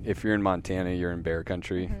that if you're in Montana, you're in bear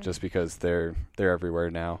country, just because they're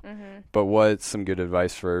everywhere now. But what's some good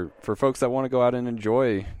advice for folks that want to go out and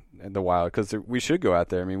enjoy the wild? Because we should go out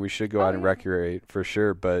there. I mean, we should go out and recreate for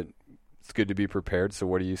sure, but it's good to be prepared. So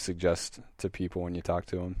what do you suggest to people when you talk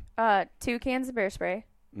to them? 2 cans of bear spray.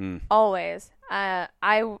 Always. I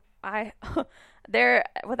there,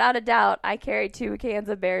 without a doubt, I carry 2 cans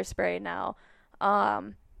of bear spray now,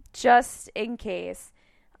 just in case.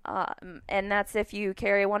 And that's if you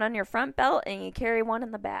carry one on your front belt and you carry one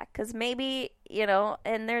in the back, because maybe,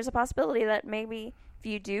 and there's a possibility that maybe if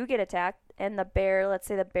you do get attacked and the bear, let's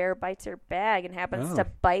say the bear bites your bag and happens to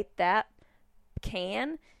bite that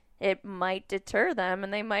can, it might deter them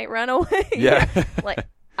and they might run away. Yeah. Like,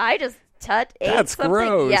 I just ate That's something.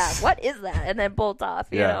 gross. Yeah, what is that? And then bolt off,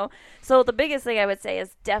 you know? So the biggest thing I would say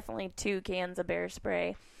is definitely 2 cans of bear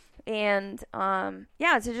spray. And, so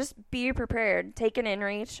just be prepared. Take an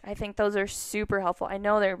inReach. I think those are super helpful. I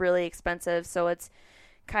know they're really expensive, so it's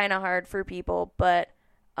kind of hard for people. But,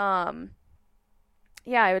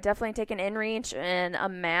 I would definitely take an inReach and a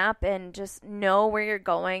map and just know where you're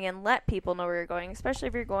going and let people know where you're going, especially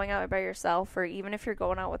if you're going out by yourself or even if you're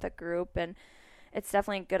going out with a group. And it's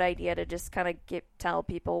definitely a good idea to just kind of tell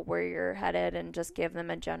people where you're headed and just give them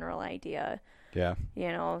a general idea. Yeah.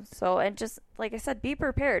 So, and just, like I said, be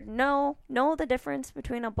prepared. Know the difference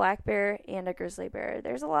between a black bear and a grizzly bear.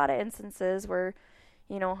 There's a lot of instances where,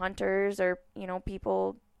 hunters or,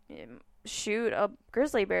 people shoot a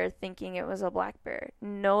grizzly bear thinking it was a black bear.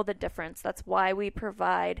 Know the difference. That's why we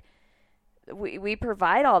provide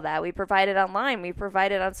all that. We provide it online. We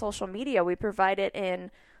provide it on social media. We provide it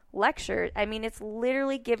in lecture. I mean, it's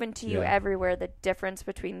literally given to you everywhere, the difference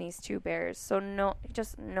between these 2 bears. So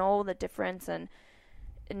just know the difference and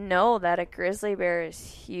know that a grizzly bear is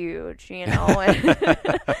huge, and like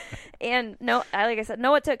I said,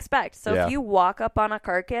 know what to expect. So if you walk up on a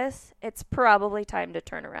carcass, it's probably time to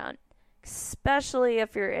turn around, especially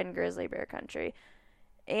if you're in grizzly bear country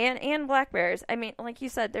and black bears. I mean, like you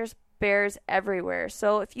said, there's bears everywhere.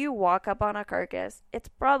 So if you walk up on a carcass, it's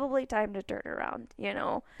probably time to turn around,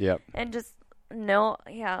 Yep. And just know,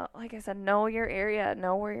 like I said, know your area,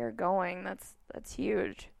 know where you're going. That's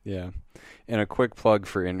huge. Yeah. And a quick plug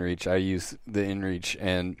for inReach. I use the inReach,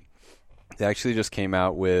 and they actually just came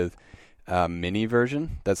out with a mini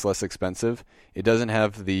version that's less expensive. It doesn't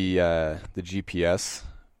have the GPS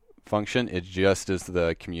function. It just is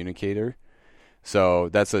the communicator. So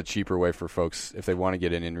that's a cheaper way for folks, if they want to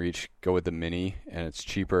get an inReach, go with the mini, and it's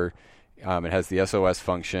cheaper. It has the SOS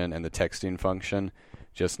function and the texting function,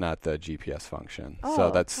 just not the GPS function. Oh, so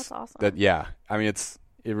that's awesome. I mean,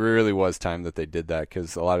 it really was time that they did that,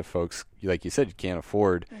 because a lot of folks, like you said, you can't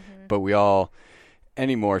afford, but we all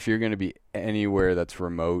anymore, if you're going to be anywhere that's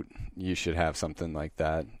remote, you should have something like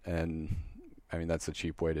that. And I mean, that's a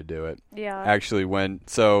cheap way to do it. Yeah. Actually, when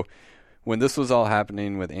this was all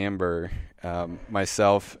happening with Amber,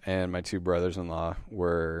 myself and my 2 brothers-in-law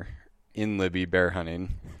were in Libby bear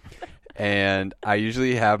hunting, and I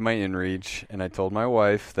usually have my inReach, and I told my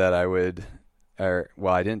wife that I would, I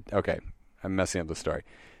didn't, okay, I'm messing up the story.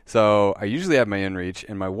 So I usually have my inReach,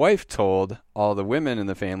 and my wife told all the women in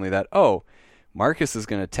the family that, Marcus is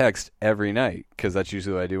going to text every night, because that's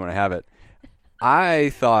usually what I do when I have it. I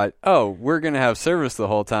thought, we're going to have service the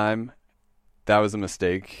whole time. That was a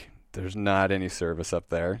mistake. There's not any service up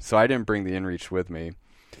there. So I didn't bring the inReach with me.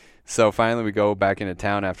 So finally we go back into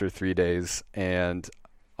town after 3 days, and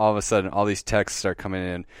all of a sudden all these texts start coming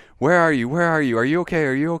in. Where are you? Where are you? Are you okay?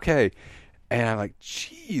 Are you okay? And I'm like,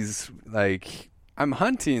 geez, like, I'm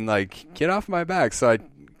hunting, like, get off my back. So I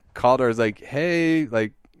called her. I was like, hey,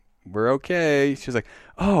 like, we're okay. She was like,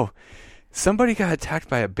 somebody got attacked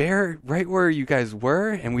by a bear right where you guys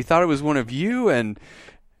were, and we thought it was one of you. And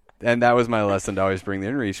that was my lesson, to always bring the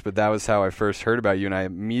inReach. But that was how I first heard about you, and I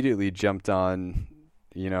immediately jumped on,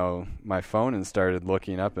 my phone and started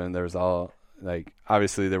looking up, and there was all like,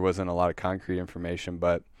 obviously there wasn't a lot of concrete information,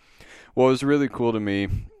 but what was really cool to me,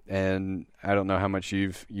 and I don't know how much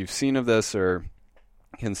you've seen of this or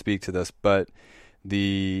can speak to this, but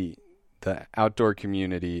the outdoor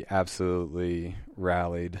community absolutely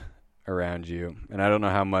rallied around you. And I don't know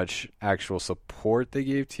how much actual support they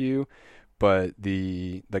gave to you, but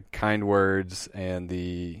the kind words and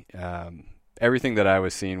the everything that I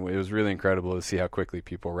was seeing, it was really incredible to see how quickly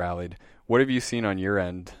people rallied. What have you seen on your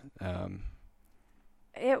end?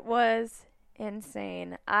 It was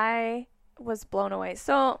insane. I was blown away.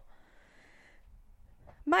 So,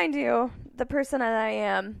 mind you, the person that I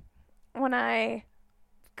am, when I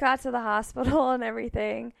got to the hospital and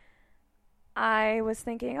everything, I was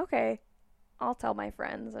thinking, okay, I'll tell my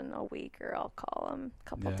friends in a week, or I'll call them a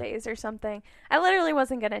couple days or something. I literally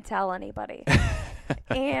wasn't going to tell anybody.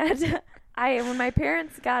 And when my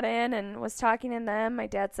parents got in and was talking to them, my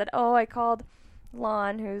dad said, oh, I called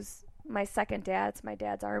Lon, who's my second dad. It's my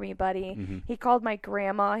dad's army buddy. Mm-hmm. He called my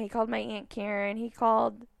grandma. He called my Aunt Karen. He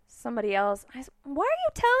called somebody else. I said, why are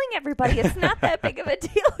you telling everybody? It's not that big of a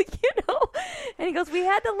deal, you know? And he goes, we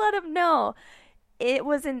had to let him know. It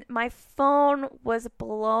was my phone was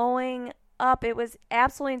blowing up. It was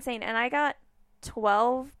absolutely insane. And I got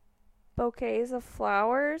 12 bouquets of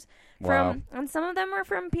flowers from, and some of them were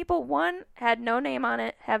from people. One had no name on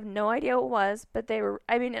it, have no idea who it was, but they were,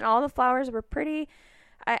 I mean, and all the flowers were pretty.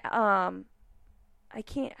 I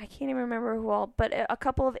can't even remember who all, but a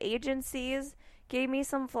couple of agencies gave me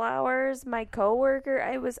some flowers. My coworker,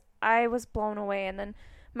 I was blown away. And then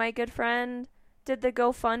my good friend did the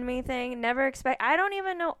GoFundMe thing. I don't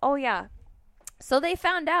even know. Oh yeah. So they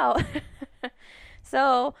found out.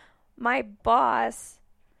 So my boss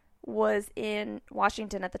was in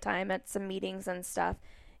Washington at the time at some meetings and stuff,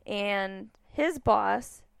 and his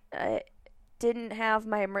boss didn't have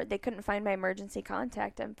they couldn't find my emergency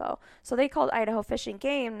contact info. So they called Idaho Fish and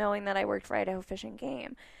Game, knowing that I worked for Idaho Fish and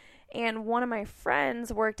Game. And one of my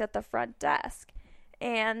friends worked at the front desk,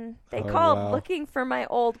 and they called looking for my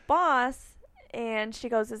old boss, and she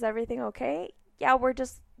goes, is everything okay? Yeah, we're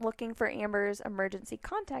just looking for Amber's emergency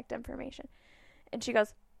contact information. And she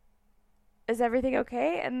goes, is everything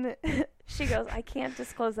okay? And she goes, I can't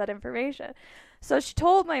disclose that information. So she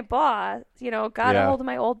told my boss, got a hold of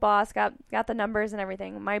my old boss, got the numbers and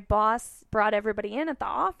everything. My boss brought everybody in at the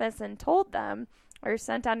office and told them, or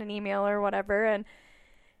sent out an email or whatever. And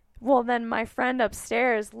well, then my friend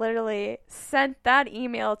upstairs literally sent that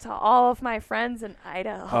email to all of my friends in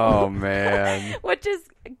Idaho. Oh, man. Which is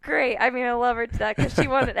great. I mean, I love her to that because she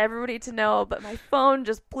wanted everybody to know. But my phone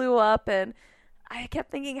just blew up, and I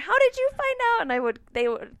kept thinking, how did you find out?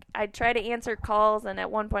 And I'd try to answer calls. And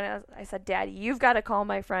at one point I said, Dad, you've got to call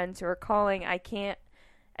my friends who are calling. I can't.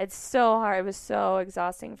 It's so hard. It was so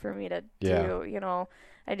exhausting for me to do,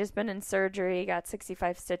 I just been in surgery, got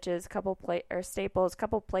 65 stitches, staples,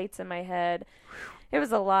 couple plates in my head. It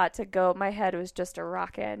was a lot to go. My head was just a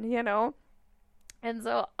rockin', And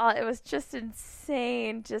so it was just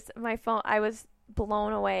insane. Just my phone, I was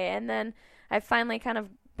blown away. And then I finally kind of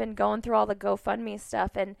been going through all the GoFundMe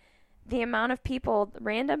stuff, and the amount of people,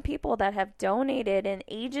 random people that have donated, and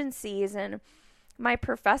agencies, and my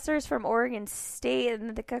professors from Oregon State,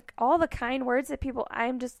 and all the kind words that people,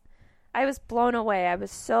 I was blown away. I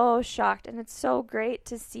was so shocked. And it's so great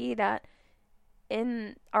to see that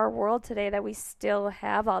in our world today that we still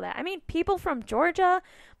have all that. I mean, people from Georgia,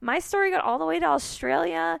 my story got all the way to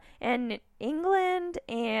Australia and England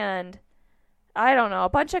and I don't know, a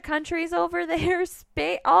bunch of countries over there,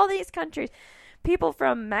 Spain, all these countries. People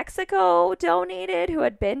from Mexico donated who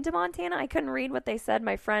had been to Montana. I couldn't read what they said.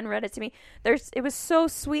 My friend read it to me. It was so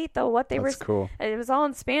sweet, though, what they were. That's cool. It was all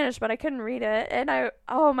in Spanish, but I couldn't read it. And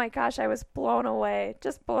oh my gosh, I was blown away.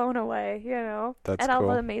 Just blown away, That's and cool.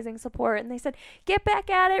 all the amazing support. And they said, get back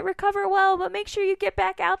at it, recover well, but make sure you get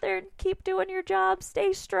back out there and keep doing your job,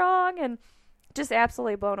 stay strong. And just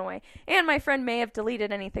absolutely blown away. And my friend may have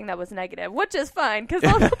deleted anything that was negative, which is fine because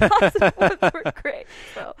all the positive ones were great.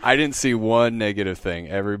 So I didn't see one negative thing.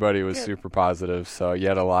 Everybody was super positive. So you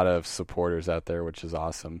had a lot of supporters out there, which is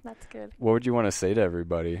awesome. That's good. What would you want to say to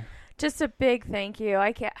everybody? Just a big thank you.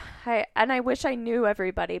 I wish I knew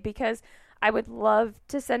everybody because I would love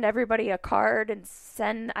to send everybody a card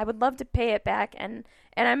and I would love to pay it back and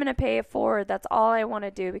I'm going to pay it forward. That's all I want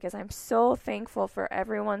to do because I'm so thankful for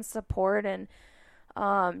everyone's support and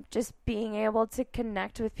just being able to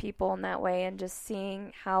connect with people in that way and just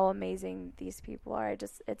seeing how amazing these people are.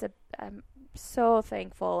 I'm so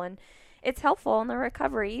thankful and it's helpful in the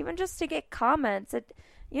recovery, even just to get comments.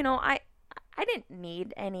 I didn't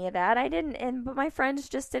need any of that. But my friends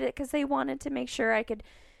just did it because they wanted to make sure I could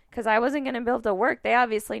because I wasn't going to be able to work. They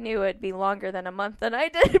obviously knew it'd be longer than a month than I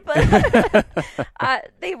did, but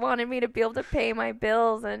they wanted me to be able to pay my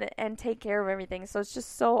bills and take care of everything. So it's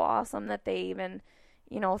just so awesome that they even,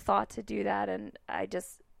 thought to do that. And I'm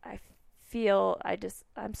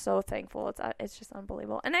so thankful. It's just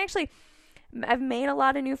unbelievable. And I've made a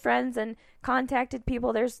lot of new friends and contacted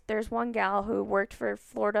people. There's one gal who worked for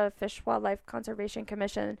Florida Fish Wildlife Conservation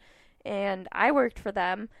Commission, and I worked for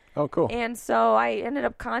them. Oh, cool. And so I ended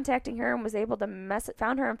up contacting her and was able to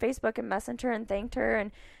found her on Facebook and messaged her and thanked her.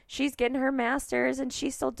 And she's getting her master's and she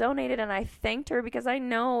still donated. And I thanked her because I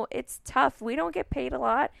know it's tough. We don't get paid a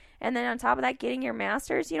lot. And then on top of that, getting your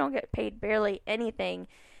master's, you don't get paid barely anything.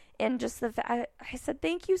 And just I said,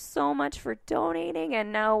 thank you so much for donating.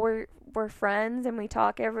 And now we're friends and we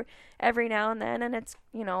talk every now and then. And it's,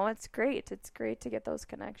 it's great. It's great to get those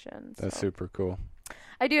connections. That's super cool.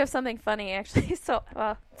 I do have something funny, actually. So,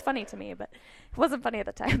 it's funny to me, but it wasn't funny at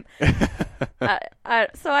the time.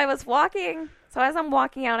 So I was walking. So as I'm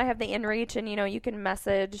walking out, I have the InReach, and, you can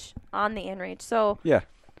message on the InReach. So yeah,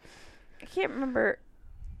 I can't remember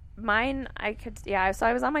mine. So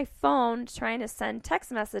I was on my phone trying to send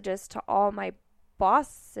text messages to all my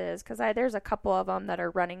bosses, because there's a couple of them that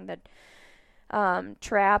are running the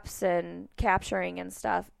traps and capturing and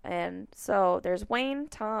stuff. And so there's Wayne,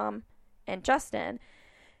 Tom, and Justin.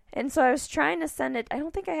 And so I was trying to send it. I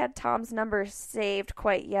don't think I had Tom's number saved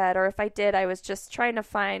quite yet, or if I did, I was just trying to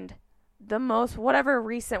find whatever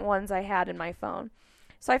recent ones I had in my phone.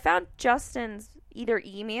 So I found Justin's either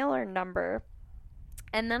email or number,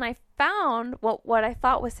 and then I found what I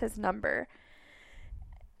thought was his number.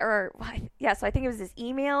 So I think it was his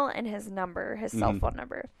email and his number, his cell phone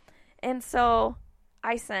number. And so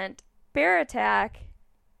I sent bear attack,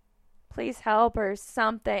 please help, or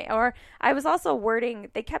something. Or I was also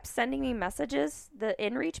they kept sending me messages. The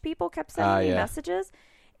InReach people kept sending me messages,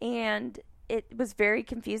 and it was very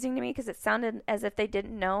confusing to me because it sounded as if they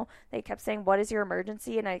didn't know. They kept saying, what is your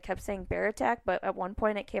emergency? And I kept saying bear attack, but at one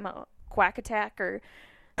point it came out quack attack or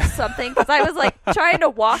something, because I was trying to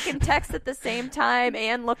walk and text at the same time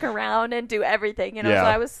and look around and do everything, so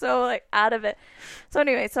I was so out of it. So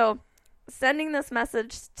anyway, sending this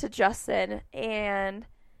message to Justin, and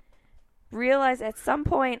at some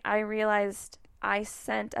point I realized I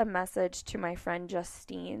sent a message to my friend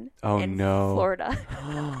Justine in Florida.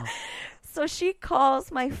 So she calls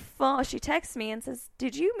my phone. She texts me and says,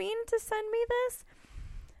 did you mean to send me this?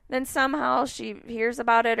 Then somehow she hears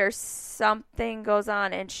about it or something goes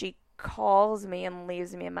on, and she calls me and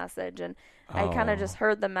leaves me a message. And I kind of just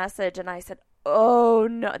heard the message, and I said, oh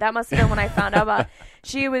no, that must have been when I found out about it.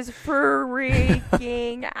 She was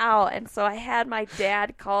freaking out. And so I had my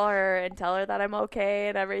dad call her and tell her that I'm okay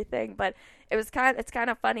and everything. But it's kind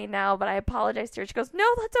of funny now, but I apologized to her. She goes, no,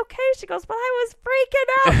 that's okay. She goes, but I was freaking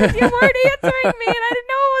out because you weren't answering me and I didn't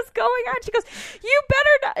know what was going on. She goes, you better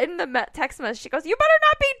not, in the text message, she goes, you better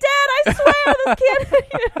not be dead. I swear this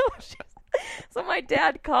kid, So my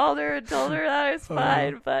dad called her and told her that I was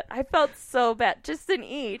fine, but I felt so bad. Just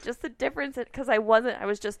the difference, because I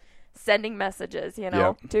was just sending messages,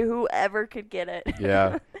 to whoever could get it.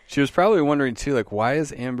 Yeah. She was probably wondering too, why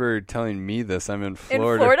is Amber telling me this? I'm in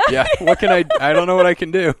Florida. In Florida? Yeah. What can I don't know what I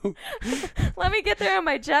can do. Let me get there on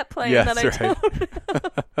my jet plane. Yeah, that's right.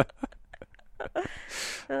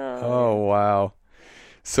 Oh, wow.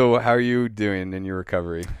 So how are you doing in your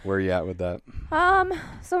recovery? Where are you at with that?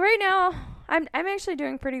 So right now I'm actually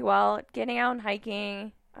doing pretty well, getting out and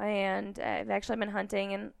hiking, and I've actually been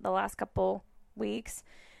hunting in the last couple weeks.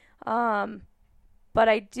 But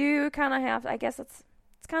I do kind of have, I guess it's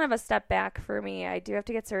kind of a step back for me. I do have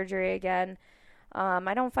to get surgery again.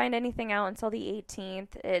 I don't find anything out until the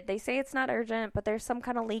 18th. They say it's not urgent, but there's some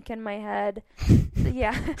kind of leak in my head.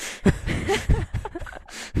 Yeah.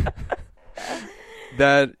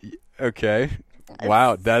 Okay.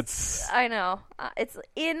 Wow, that's... I know. It's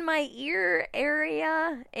in my ear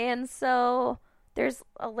area, and so there's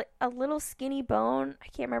a little skinny bone. I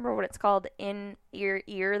can't remember what it's called in your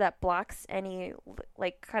ear that blocks any,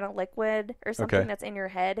 kind of liquid or something that's in your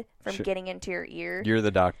head from getting into your ear. You're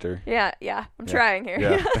the doctor. Yeah. I'm trying here.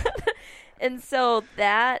 Yeah. And so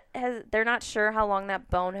they're not sure how long that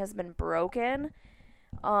bone has been broken.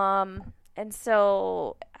 And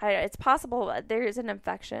so it's possible there is an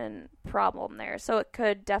infection problem there. So it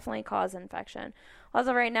could definitely cause infection. As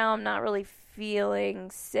of right now, I'm not really feeling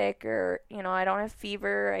sick or, I don't have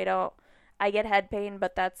fever. I get head pain,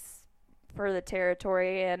 but that's for the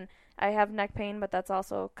territory. And I have neck pain, but that's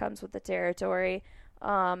also comes with the territory.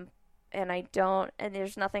 And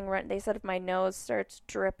there's nothing, they said if my nose starts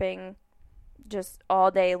dripping just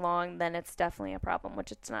all day long, then it's definitely a problem,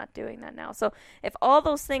 which it's not doing that now. So if all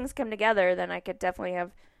those things come together, then I could definitely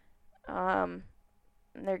have,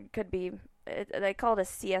 there could be, they call it a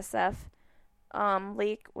CSF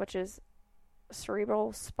leak, which is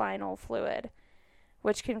cerebral spinal fluid,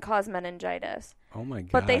 which can cause meningitis. Oh my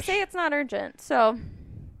gosh. But they say it's not urgent, so.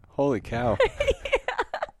 Holy cow.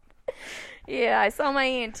 Yeah, I saw my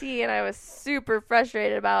ENT and I was super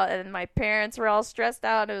frustrated about it, and my parents were all stressed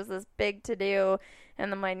out. It was this big to-do,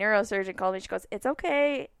 and then my neurosurgeon called me. She goes, it's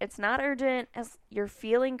okay. It's not urgent. You're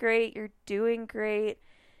feeling great. You're doing great.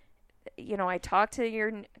 You know, I talked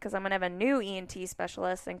to because I'm going to have a new ENT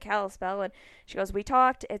specialist in Kalispell, and she goes, we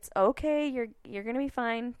talked. It's okay. You're going to be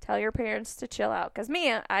fine. Tell your parents to chill out. Because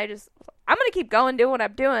me, I'm going to keep going, doing what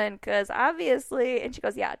I'm doing, because obviously, and she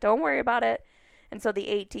goes, yeah, don't worry about it. And so the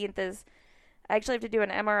 18th is, I actually have to do an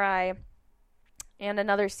MRI and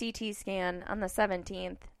another CT scan on the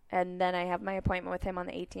 17th, and then I have my appointment with him on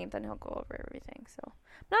the 18th, and he'll go over everything. So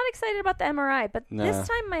I'm not excited about the MRI, but this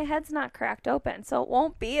time my head's not cracked open, so it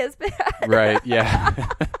won't be as bad. Right, yeah.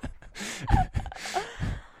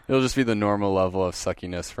 It'll just be the normal level of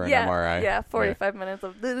suckiness for an MRI. Yeah, 45 minutes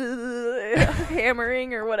of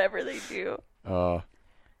hammering or whatever they do. Oh,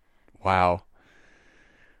 wow.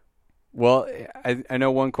 Well, I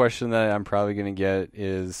know one question that I'm probably going to get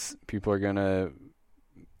is people are going to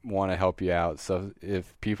want to help you out. So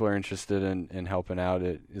if people are interested in helping out,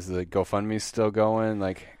 is the GoFundMe still going?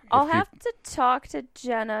 Like, I'll have to talk to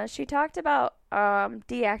Jenna. She talked about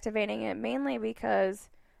deactivating it mainly because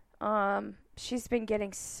she's been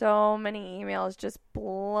getting so many emails just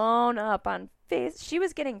blown up on face. She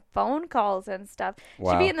was getting phone calls and stuff.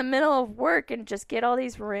 Wow. She'd be in the middle of work and just get all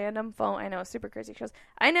these random I know, super crazy. She goes,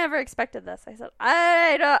 I never expected this. I said,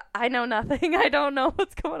 I know nothing. I don't know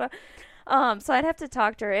what's going on. So I'd have to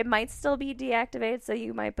talk to her. It might still be deactivated, so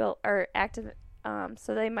you might build or active.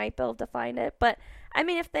 So they might be able to find it. But I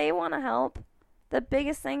mean, if they want to help, the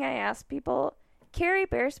biggest thing I ask people: carry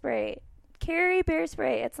bear spray. Carry bear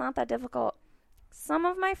spray. It's not that difficult. Some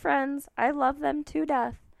of my friends, I love them to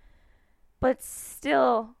death, but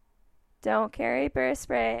still don't carry bear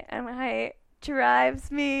spray, and it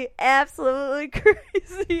drives me absolutely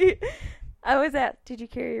crazy. I was asked, did you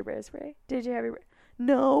carry your bear spray? Did you have your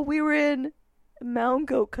No, we were in mountain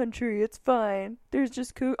goat country. It's fine. There's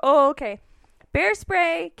just Oh, okay. Bear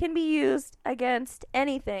spray can be used against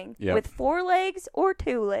anything with 4 legs or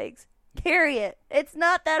 2 legs. Carry it. It's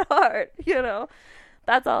not that hard,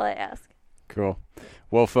 That's all I ask. Cool.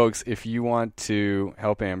 Well, folks, if you want to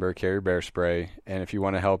help Amber carry bear spray, and if you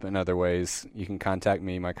want to help in other ways, you can contact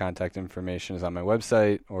me. My contact information is on my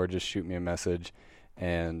website, or just shoot me a message,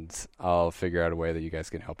 and I'll figure out a way that you guys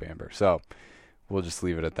can help Amber. So we'll just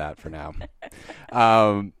leave it at that for now.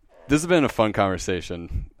 This has been a fun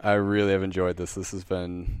conversation. I really have enjoyed this. This has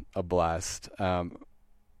been a blast. I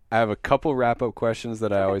have a couple wrap-up questions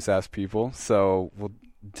that I always ask people, so we'll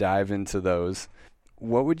dive into those.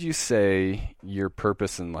 What would you say your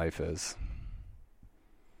purpose in life is?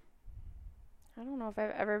 I don't know if I've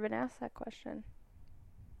ever been asked that question.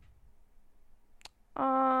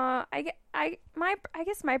 I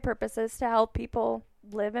guess my purpose is to help people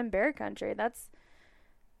live in bear country.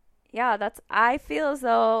 I feel as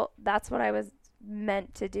though that's what I was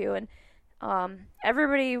meant to do. And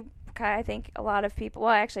everybody, I think a lot of people,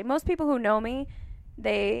 well, actually, most people who know me,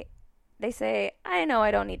 they say, I know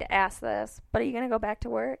I don't need to ask this, but are you going to go back to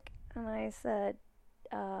work? And I said,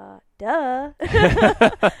 duh.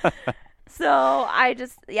 So I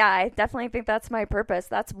definitely think that's my purpose.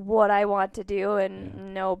 That's what I want to do,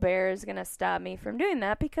 and no bear is going to stop me from doing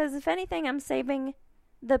that, because if anything, I'm saving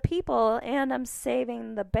the people and I'm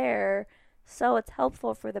saving the bear, so it's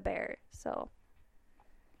helpful for the bear. So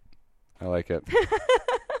I like it.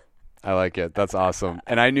 I like it. That's awesome.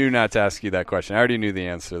 And I knew not to ask you that question. I already knew the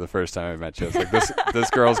answer the first time I met you. It's like, this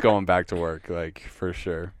girl's going back to work, like, for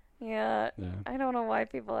sure. Yeah. I don't know why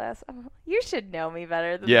people ask. You should know me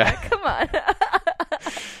better than that. Come on.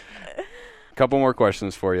 A couple more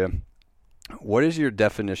questions for you. What is your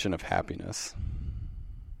definition of happiness?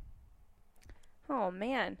 Oh,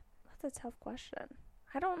 man. That's a tough question.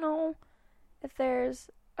 I don't know if there's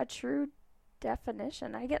a true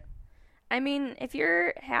definition. If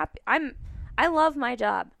you're happy, I love my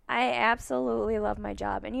job. I absolutely love my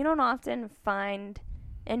job. And you don't often find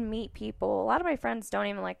and meet people. A lot of my friends don't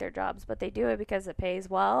even like their jobs, but they do it because it pays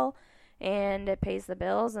well and it pays the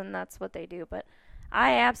bills, and that's what they do. But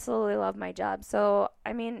I absolutely love my job. So,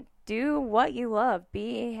 do what you love.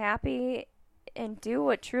 Be happy and do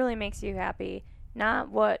what truly makes you happy, not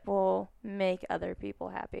what will make other people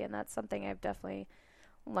happy. And that's something I've definitely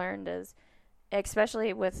learned is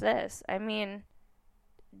especially with this. I mean,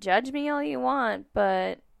 judge me all you want,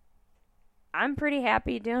 but I'm pretty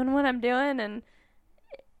happy doing what I'm doing, and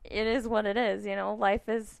it is what it is. You know, life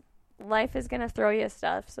is going to throw you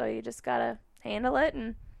stuff, so you just got to handle it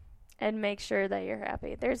and make sure that you're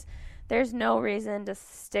happy. There's no reason to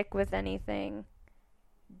stick with anything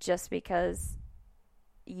just because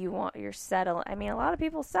you're settled. I mean, a lot of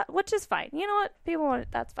people settle, which is fine. You know what? People want it,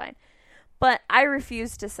 that's fine. But I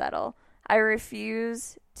refuse to settle. I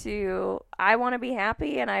want to be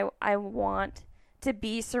happy, and I want to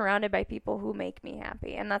be surrounded by people who make me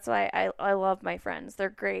happy. And that's why I love my friends. They're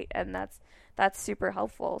great, and that's super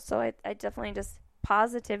helpful. So I definitely just,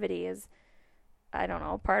 positivity is, I don't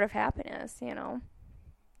know, part of happiness, you know.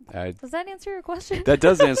 Does that answer your question? That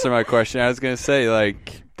does answer my question. I was going to say,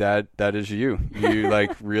 like, that is you. You,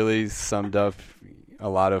 like, really summed up a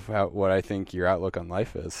lot of what I think your outlook on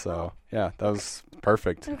life is. So, yeah, that was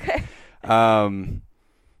perfect. Okay.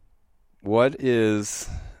 What is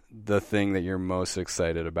the thing that you're most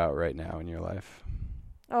excited about right now in your life?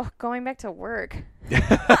 Oh, going back to work.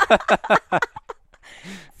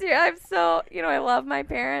 See, I'm so, I love my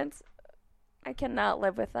parents. I cannot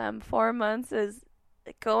live with them. 4 months is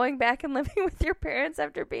going back and living with your parents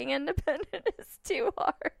after being independent is too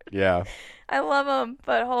hard. Yeah. I love them,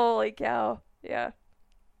 but holy cow. Yeah.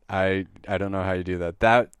 I don't know how you do that.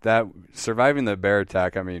 That surviving the bear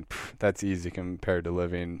attack, I mean, that's easy compared to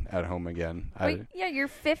living at home again. Yeah, you're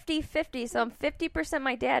 50-50. So I'm 50%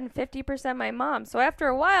 my dad and 50% my mom. So after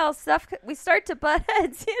a while, we start to butt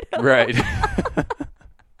heads, you know? Right.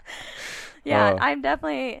 Yeah,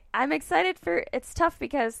 I'm excited it's tough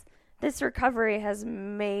because this recovery has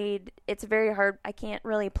made, it's very hard. I can't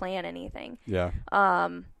really plan anything. Yeah.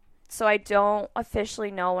 So I don't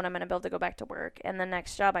officially know when I'm going to be able to go back to work. And the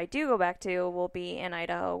next job I do go back to will be in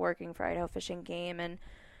Idaho, working for Idaho Fish and Game. And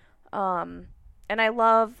I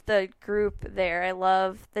love the group there. I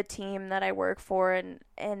love the team that I work for. And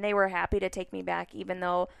they were happy to take me back, even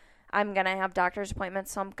though I'm going to have doctor's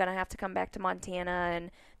appointments. So I'm going to have to come back to Montana. And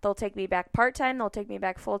they'll take me back part-time. They'll take me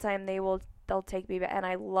back full-time. They'll take me back. And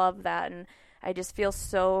I love that. And I just feel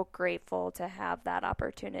so grateful to have that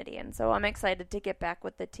opportunity. And so I'm excited to get back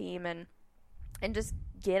with the team and just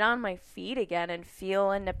get on my feet again and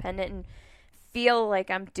feel independent and feel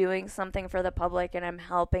like I'm doing something for the public and I'm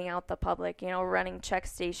helping out the public, running check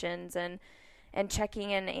stations and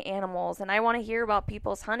checking in animals. And I want to hear about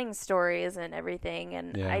people's hunting stories and everything.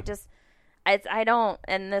 And yeah.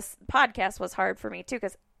 And this podcast was hard for me too,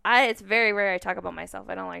 because it's very rare I talk about myself.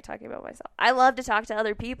 I don't like talking about myself. I love to talk to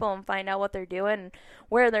other people and find out what they're doing,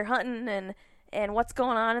 where they're hunting, and what's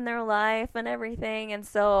going on in their life and everything. And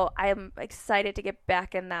so I'm excited to get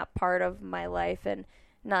back in that part of my life and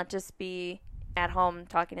not just be at home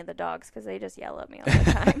talking to the dogs because they just yell at me all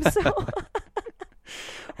the time. So.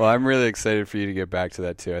 Well, I'm really excited for you to get back to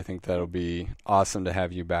that too. I think that'll be awesome to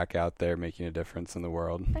have you back out there making a difference in the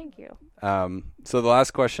world. Thank you. So the last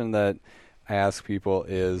question that I ask people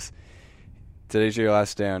is, today's your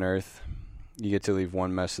last day on Earth. You get to leave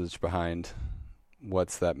one message behind.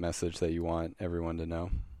 What's that message that you want everyone to know?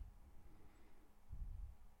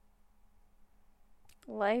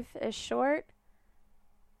 Life is short,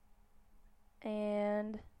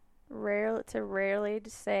 and rarely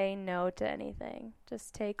say no to anything.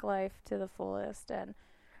 Just take life to the fullest and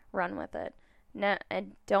run with it.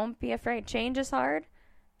 And don't be afraid. Change is hard,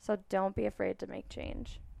 so don't be afraid to make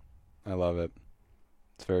change. I love it.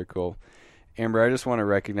 It's very cool. Amber, I just want to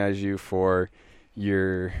recognize you for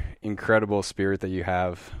your incredible spirit that you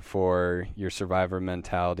have, for your survivor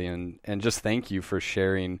mentality, and just thank you for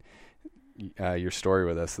sharing your story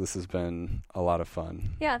with us. This has been a lot of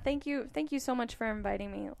fun. Yeah, thank you. Thank you so much for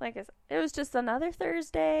inviting me. Like I said, it was just another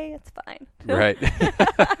Thursday. It's fine. Right. Do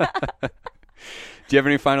you have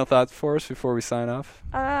any final thoughts for us before we sign off?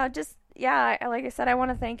 Yeah, like I said, I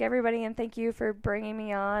want to thank everybody and thank you for bringing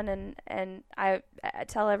me on. And I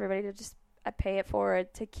tell everybody to just pay it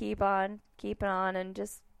forward, to keep on keeping on, and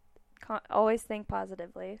just always think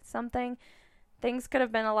positively. Things could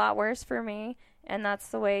have been a lot worse for me, and that's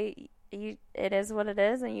the way it is what it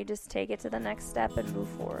is, and you just take it to the next step and move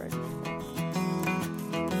forward.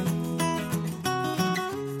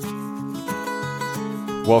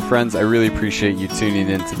 Well, friends, I really appreciate you tuning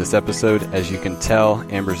into this episode. As you can tell,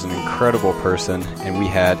 Amber's an incredible person, and we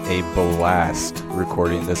had a blast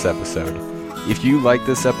recording this episode. If you like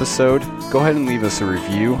this episode, go ahead and leave us a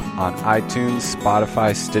review on iTunes,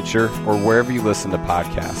 Spotify, Stitcher, or wherever you listen to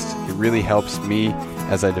podcasts. It really helps me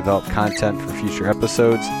as I develop content for future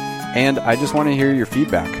episodes, and I just want to hear your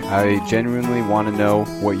feedback. I genuinely want to know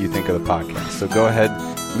what you think of the podcast. So go ahead,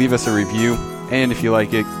 leave us a review, And if you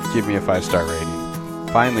like it, give me a 5-star rating.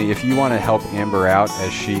 Finally, if you want to help Amber out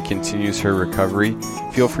as she continues her recovery,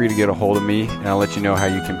 feel free to get a hold of me, and I'll let you know how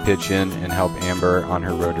you can pitch in and help Amber on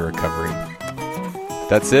her road to recovery.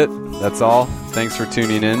 That's it. That's all. Thanks for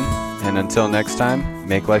tuning in, and until next time,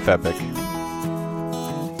 make life epic.